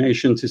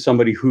information to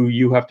somebody who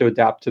you have to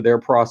adapt to their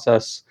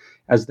process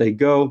as they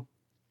go,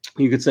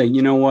 you could say,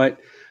 you know what,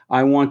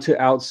 I want to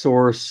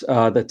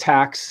outsource the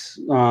tax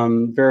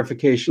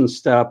verification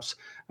steps.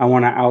 I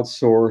want to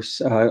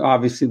outsource,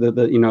 obviously,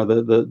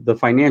 the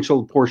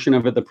financial portion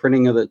of it, the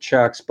printing of the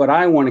checks, but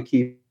I want to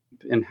keep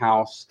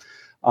in-house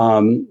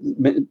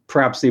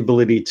perhaps the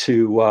ability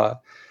to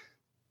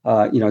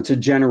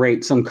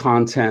generate some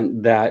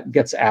content that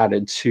gets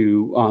added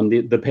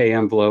to the pay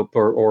envelope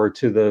or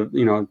to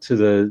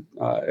the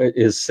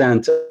is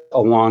sent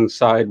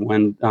alongside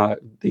when the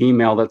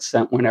email that's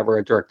sent whenever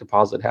a direct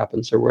deposit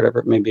happens or whatever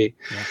it may be.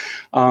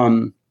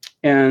 Yeah.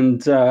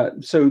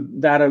 So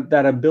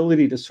that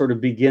ability to sort of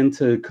begin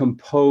to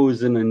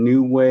compose in a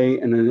new way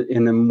and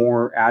in a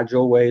more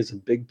agile way is a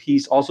big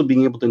piece. Also,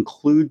 being able to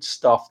include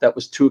stuff that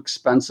was too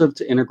expensive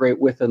to integrate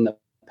with in the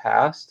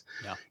past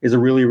is a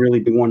really, really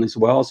big one as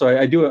well. So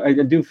I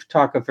do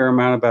talk a fair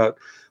amount about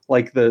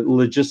like the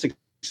logistics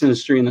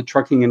industry and the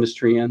trucking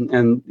industry,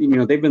 and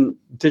they've been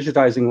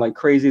digitizing like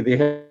crazy.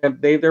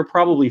 They're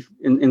probably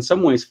in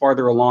some ways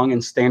farther along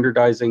in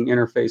standardizing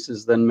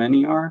interfaces than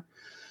many are.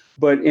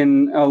 But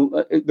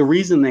the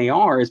reason they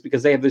are is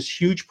because they have this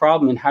huge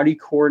problem in how do you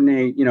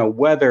coordinate,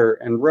 weather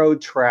and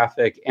road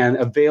traffic and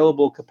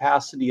available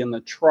capacity in the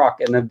truck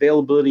and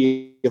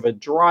availability of a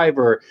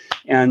driver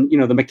and,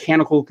 the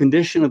mechanical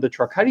condition of the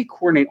truck. How do you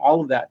coordinate all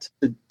of that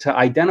to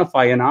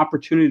identify an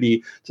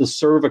opportunity to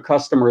serve a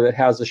customer that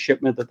has a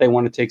shipment that they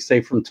want to take,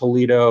 say, from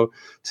Toledo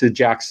to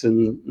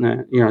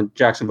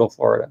Jacksonville,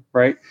 Florida,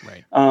 right?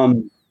 Right.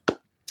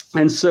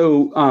 And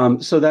so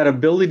that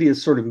ability to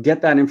sort of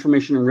get that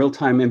information in real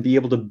time and be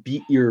able to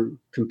beat your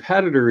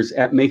competitors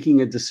at making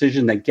a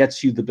decision that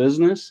gets you the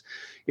business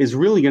is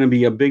really going to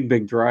be a big,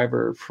 big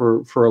driver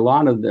for a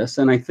lot of this.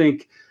 And I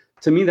think,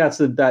 to me, that's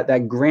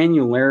that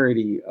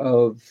granularity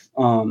of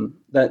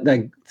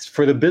that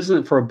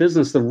for a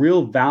business, the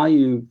real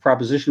value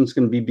proposition is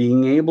going to be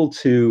being able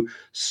to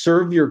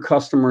serve your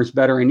customers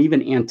better and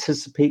even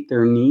anticipate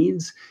their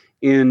needs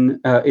and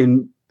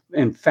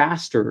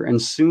faster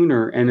and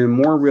sooner and in a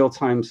more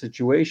real-time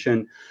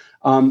situation,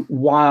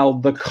 while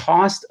the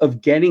cost of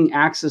getting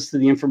access to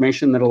the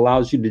information that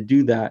allows you to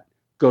do that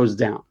goes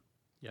down.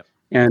 Yep.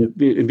 And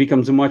it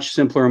becomes much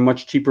simpler and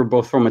much cheaper,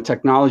 both from a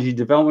technology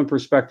development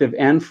perspective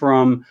and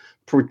from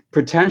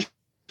potentially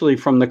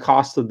from the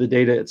cost of the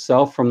data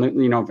itself, from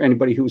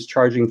anybody who is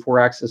charging for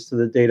access to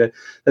the data,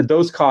 that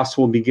those costs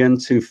will begin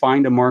to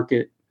find a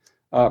market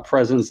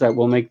presence that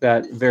will make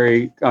that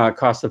very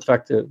cost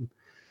effective.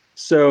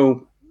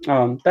 So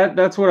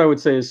That's what I would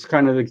say is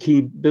kind of the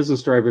key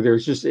business driver there.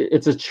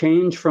 It's a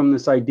change from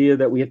this idea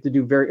that we have to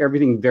do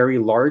everything very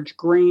large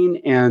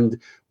grain and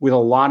with a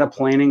lot of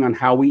planning on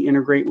how we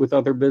integrate with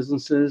other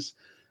businesses.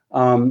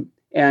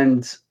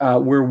 And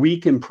where we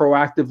can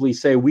proactively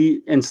say,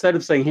 instead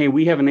of saying, hey,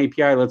 we have an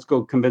API, let's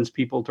go convince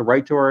people to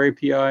write to our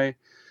API,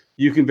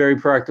 you can very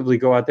proactively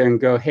go out there and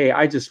go, hey,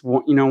 I just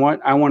want, you know what,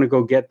 I want to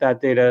go get that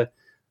data.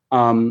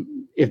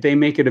 If they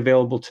make it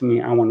available to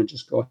me, I want to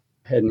just go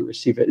ahead and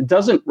receive it. It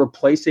doesn't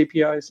replace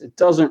APIs. It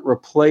doesn't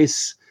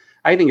replace,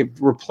 I think it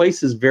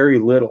replaces very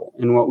little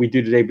in what we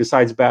do today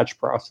besides batch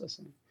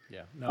processing.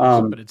 Yeah,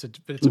 no,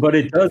 but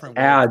it does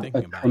add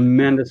a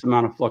tremendous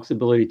amount of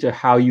flexibility to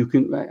how you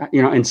can,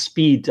 and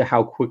speed to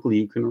how quickly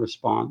you can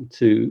respond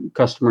to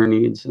customer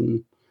needs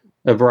and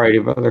a variety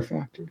of other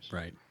factors.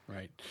 Right.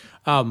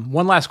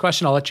 One last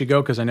question, I'll let you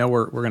go because I know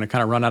we're going to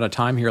kind of run out of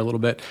time here a little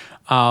bit.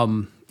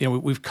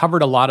 We've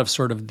covered a lot of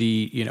sort of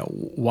the,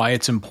 why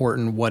it's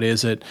important, what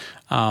is it?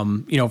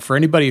 For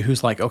anybody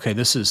who's like, okay,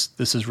 this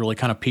is really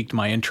kind of piqued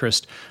my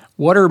interest.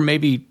 What are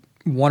maybe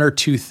one or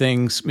two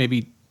things,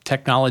 maybe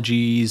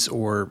technologies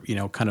or,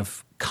 kind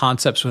of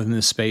concepts within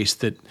this space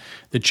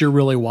that you're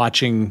really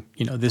watching,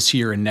 this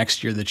year and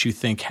next year that you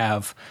think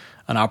have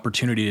an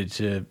opportunity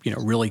to,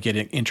 really get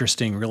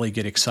interesting, really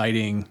get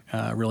exciting,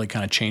 really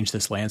kind of change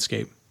this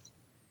landscape?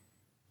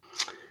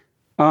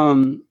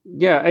 One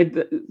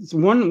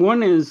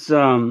is,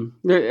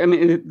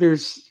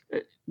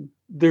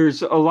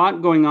 there's a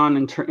lot going on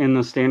in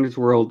the standards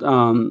world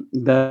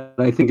that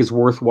I think is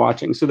worth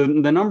watching. So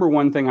the number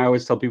one thing I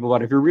always tell people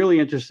about, if you're really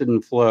interested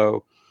in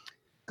flow,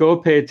 go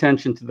pay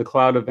attention to the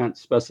cloud event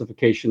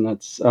specification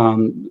that's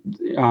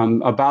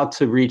about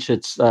to reach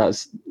its.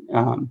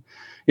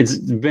 It's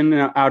been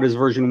out as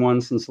version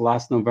 1 since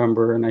last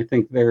November, and I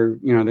think they're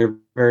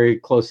very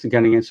close to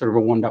getting it sort of a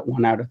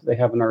 1.1 out if they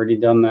haven't already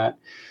done that.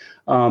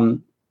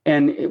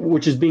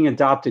 Which is being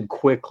adopted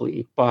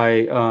quickly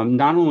by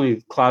not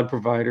only cloud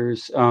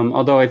providers,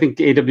 although I think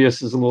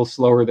AWS is a little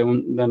slower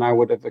than I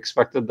would have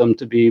expected them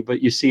to be,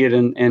 but you see it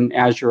in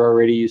Azure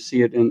already, you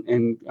see it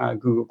in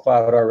Google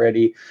Cloud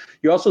already.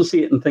 You also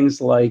see it in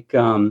things like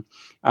the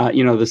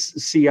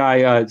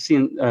CI,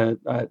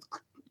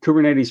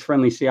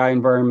 Kubernetes-friendly CI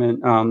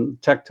environment,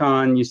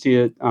 Tekton. You see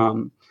it,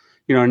 a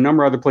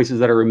number of other places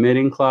that are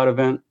emitting cloud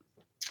event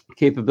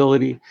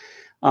capability.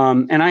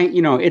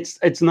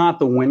 It's not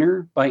the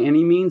winner by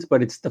any means,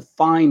 but it's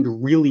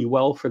defined really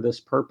well for this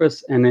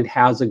purpose, and it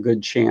has a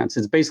good chance.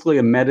 It's basically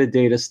a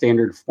metadata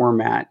standard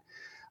format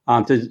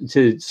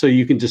so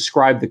you can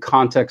describe the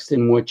context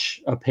in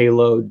which a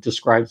payload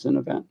describes an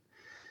event.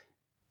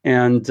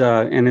 And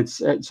it's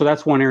so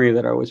that's one area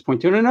that I always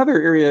point to. And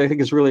another area that I think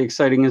is really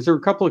exciting is there are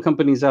a couple of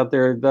companies out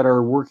there that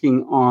are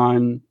working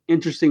on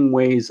interesting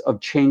ways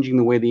of changing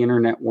the way the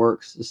internet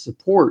works to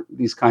support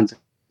these kinds of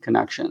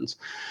connections.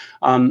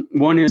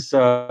 One is,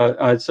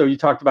 so you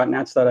talked about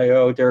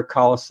Nats.io. Derek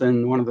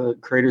Collison, one of the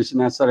creators of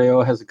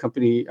Nats.io, has a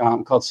company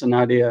called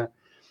Synadia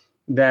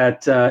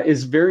that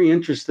is very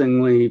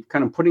interestingly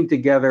kind of putting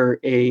together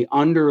a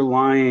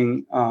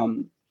underlying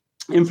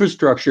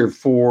infrastructure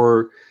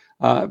for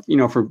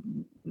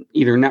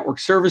either network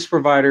service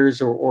providers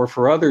or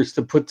for others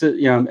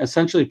to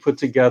essentially put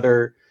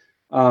together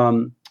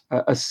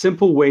a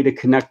simple way to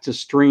connect to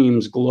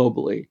streams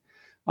globally.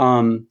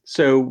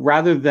 So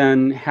rather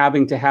than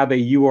having to have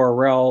a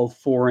URL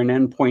for an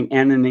endpoint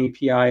and an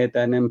API at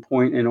that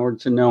endpoint in order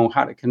to know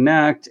how to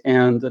connect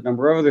and a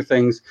number of other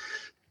things,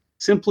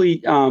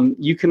 simply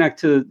you connect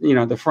to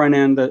the front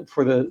end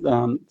for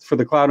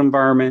the cloud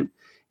environment,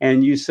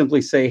 and you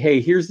simply say,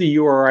 hey, here's the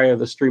URI of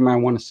the stream I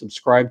want to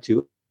subscribe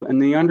to. And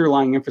the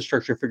underlying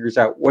infrastructure figures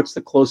out what's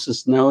the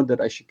closest node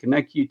that I should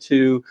connect you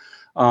to.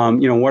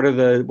 What are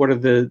the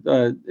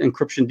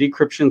encryption,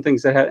 decryption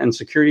things and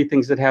security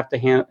things that have to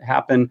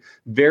happen.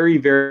 Very,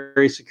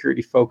 very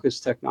security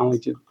focused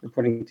technology they're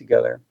putting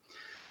together.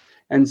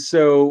 And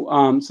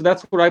so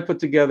that's what I put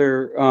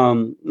together.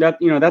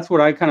 That's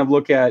what I kind of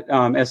look at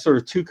as sort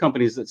of two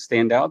companies that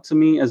stand out to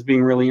me as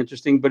being really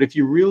interesting. But if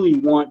you really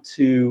want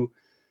to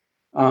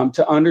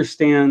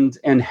understand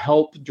and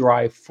help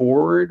drive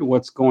forward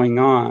what's going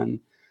on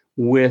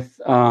with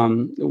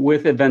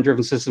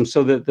event-driven systems,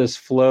 so that this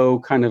flow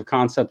kind of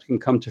concept can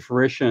come to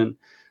fruition,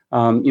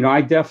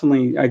 I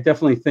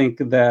definitely think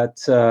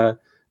that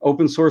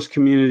open source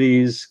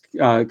communities,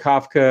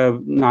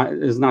 Kafka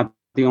is not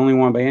the only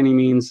one by any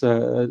means.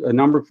 A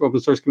number of open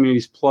source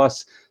communities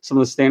plus some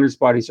of the standards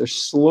bodies are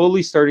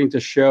slowly starting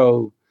to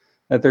show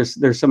that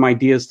there's some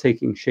ideas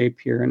taking shape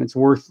here, and it's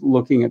worth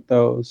looking at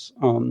those.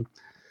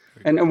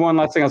 And one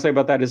last thing I'll say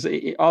about that is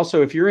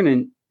also, if you're in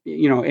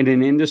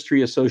an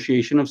industry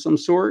association of some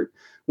sort,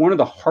 one of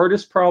the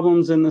hardest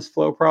problems in this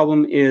flow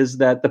problem is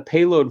that the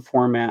payload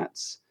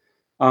formats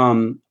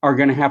are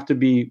going to have to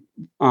be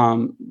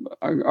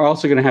are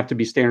also going to have to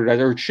be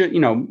standardized, or should,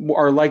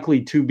 are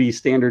likely to be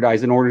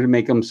standardized in order to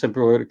make them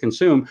simpler to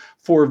consume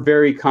for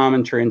very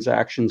common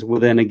transactions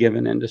within a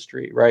given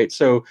industry, right?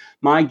 So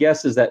my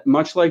guess is that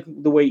much like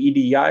the way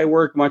EDI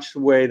worked, much the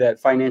way that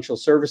financial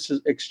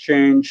services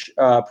exchange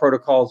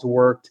protocols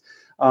worked,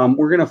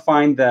 we're going to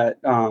find that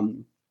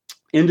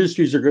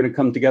industries are going to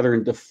come together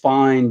and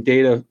define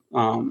data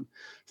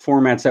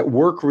formats that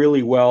work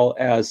really well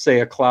as,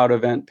 say, a cloud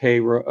event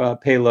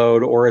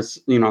payload, or as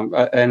an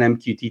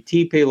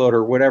MQTT payload,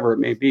 or whatever it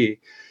may be,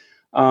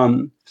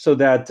 so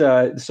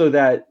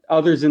that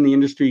others in the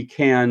industry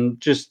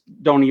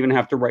don't even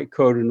have to write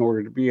code in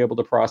order to be able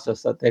to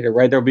process that data.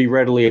 Right? There'll be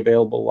readily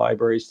available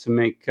libraries to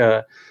make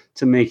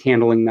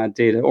handling that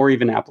data, or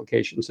even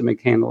applications to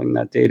make handling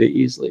that data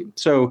easily.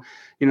 So,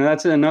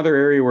 that's another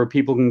area where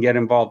people can get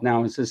involved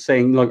now, is just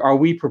saying, look, are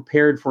we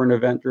prepared for an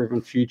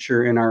event-driven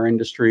future in our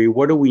industry?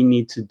 What do we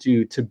need to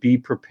do to be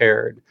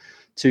prepared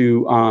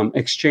to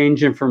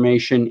exchange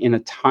information in a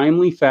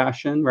timely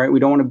fashion, right? We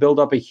don't want to build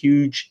up a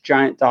huge,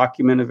 giant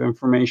document of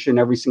information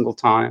every single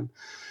time,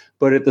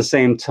 but at the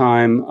same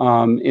time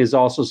is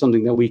also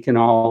something that we can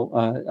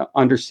all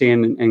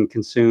understand and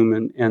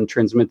consume and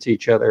transmit to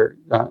each other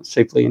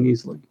safely and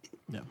easily.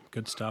 Yeah,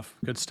 good stuff.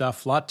 Good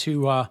stuff. Lot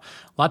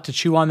to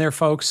chew on there,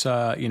 folks.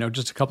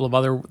 Just a couple of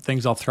other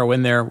things I'll throw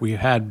in there. We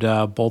had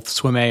both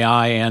Swim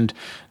AI and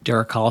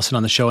Derek Collison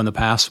on the show in the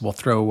past. We'll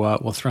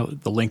throw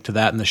the link to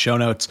that in the show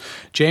notes.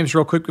 James,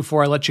 real quick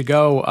before I let you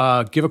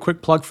go, give a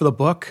quick plug for the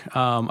book.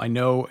 I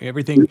know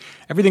everything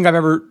I've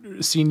ever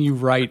seen you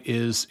write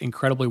is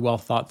incredibly well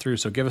thought through.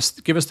 So give us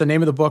the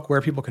name of the book, where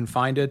people can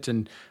find it,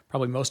 and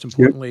probably most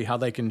importantly, how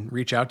they can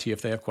reach out to you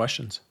if they have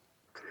questions.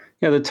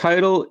 Yeah, the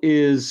title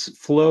is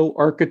Flow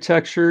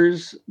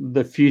Architectures,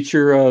 The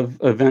Future of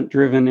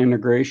Event-Driven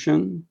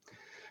Integration,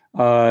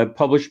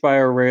 published by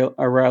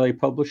O'Reilly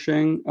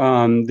Publishing.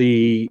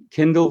 The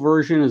Kindle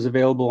version is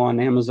available on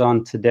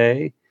Amazon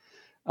today,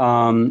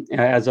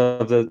 as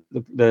of the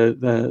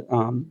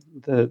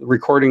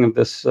recording of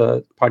this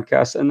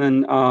podcast, and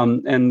then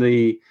and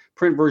the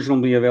print version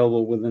will be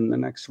available within the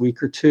next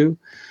week or two.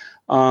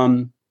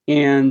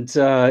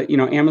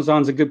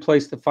 Amazon's a good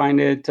place to find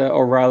it.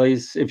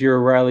 O'Reilly's, if you're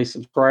an O'Reilly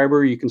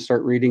subscriber, you can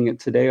start reading it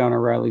today on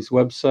O'Reilly's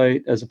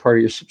website as a part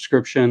of your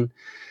subscription.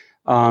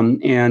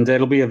 And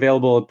it'll be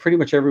available pretty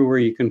much everywhere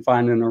you can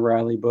find an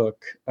O'Reilly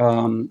book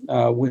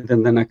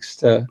within the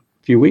next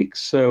few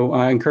weeks. So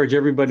I encourage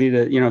everybody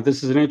to, if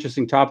this is an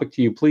interesting topic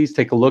to you, please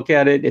take a look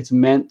at it. It's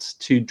meant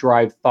to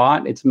drive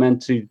thought. It's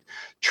meant to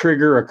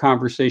trigger a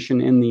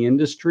conversation in the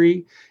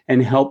industry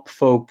and help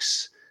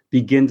folks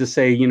begin to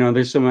say,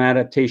 there's some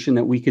adaptation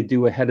that we could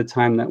do ahead of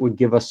time that would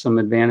give us some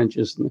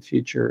advantages in the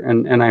future.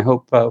 And I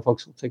hope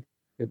folks will take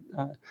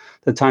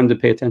the time to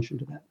pay attention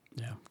to that.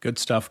 Yeah, good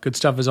stuff. Good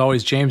stuff as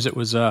always, James. It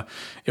was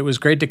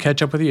great to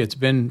catch up with you. It's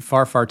been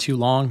far, far too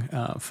long,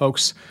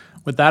 folks.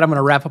 With that, I'm going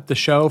to wrap up the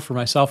show. For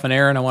myself and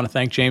Aaron, I want to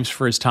thank James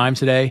for his time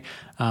today.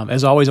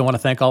 As always, I want to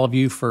thank all of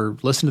you for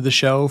listening to the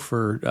show,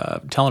 for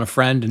telling a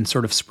friend and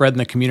sort of spreading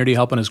the community,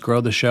 helping us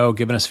grow the show,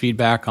 giving us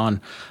feedback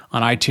on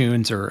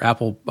iTunes or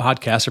Apple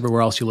Podcasts,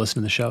 everywhere else you listen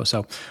to the show.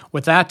 So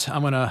with that,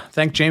 I'm going to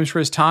thank James for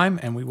his time,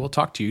 and we will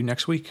talk to you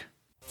next week.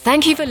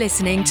 Thank you for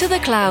listening to The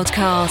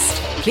Cloudcast.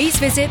 Please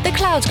visit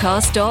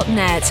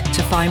thecloudcast.net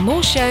to find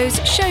more shows,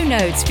 show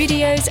notes,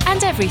 videos,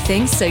 and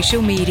everything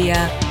social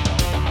media.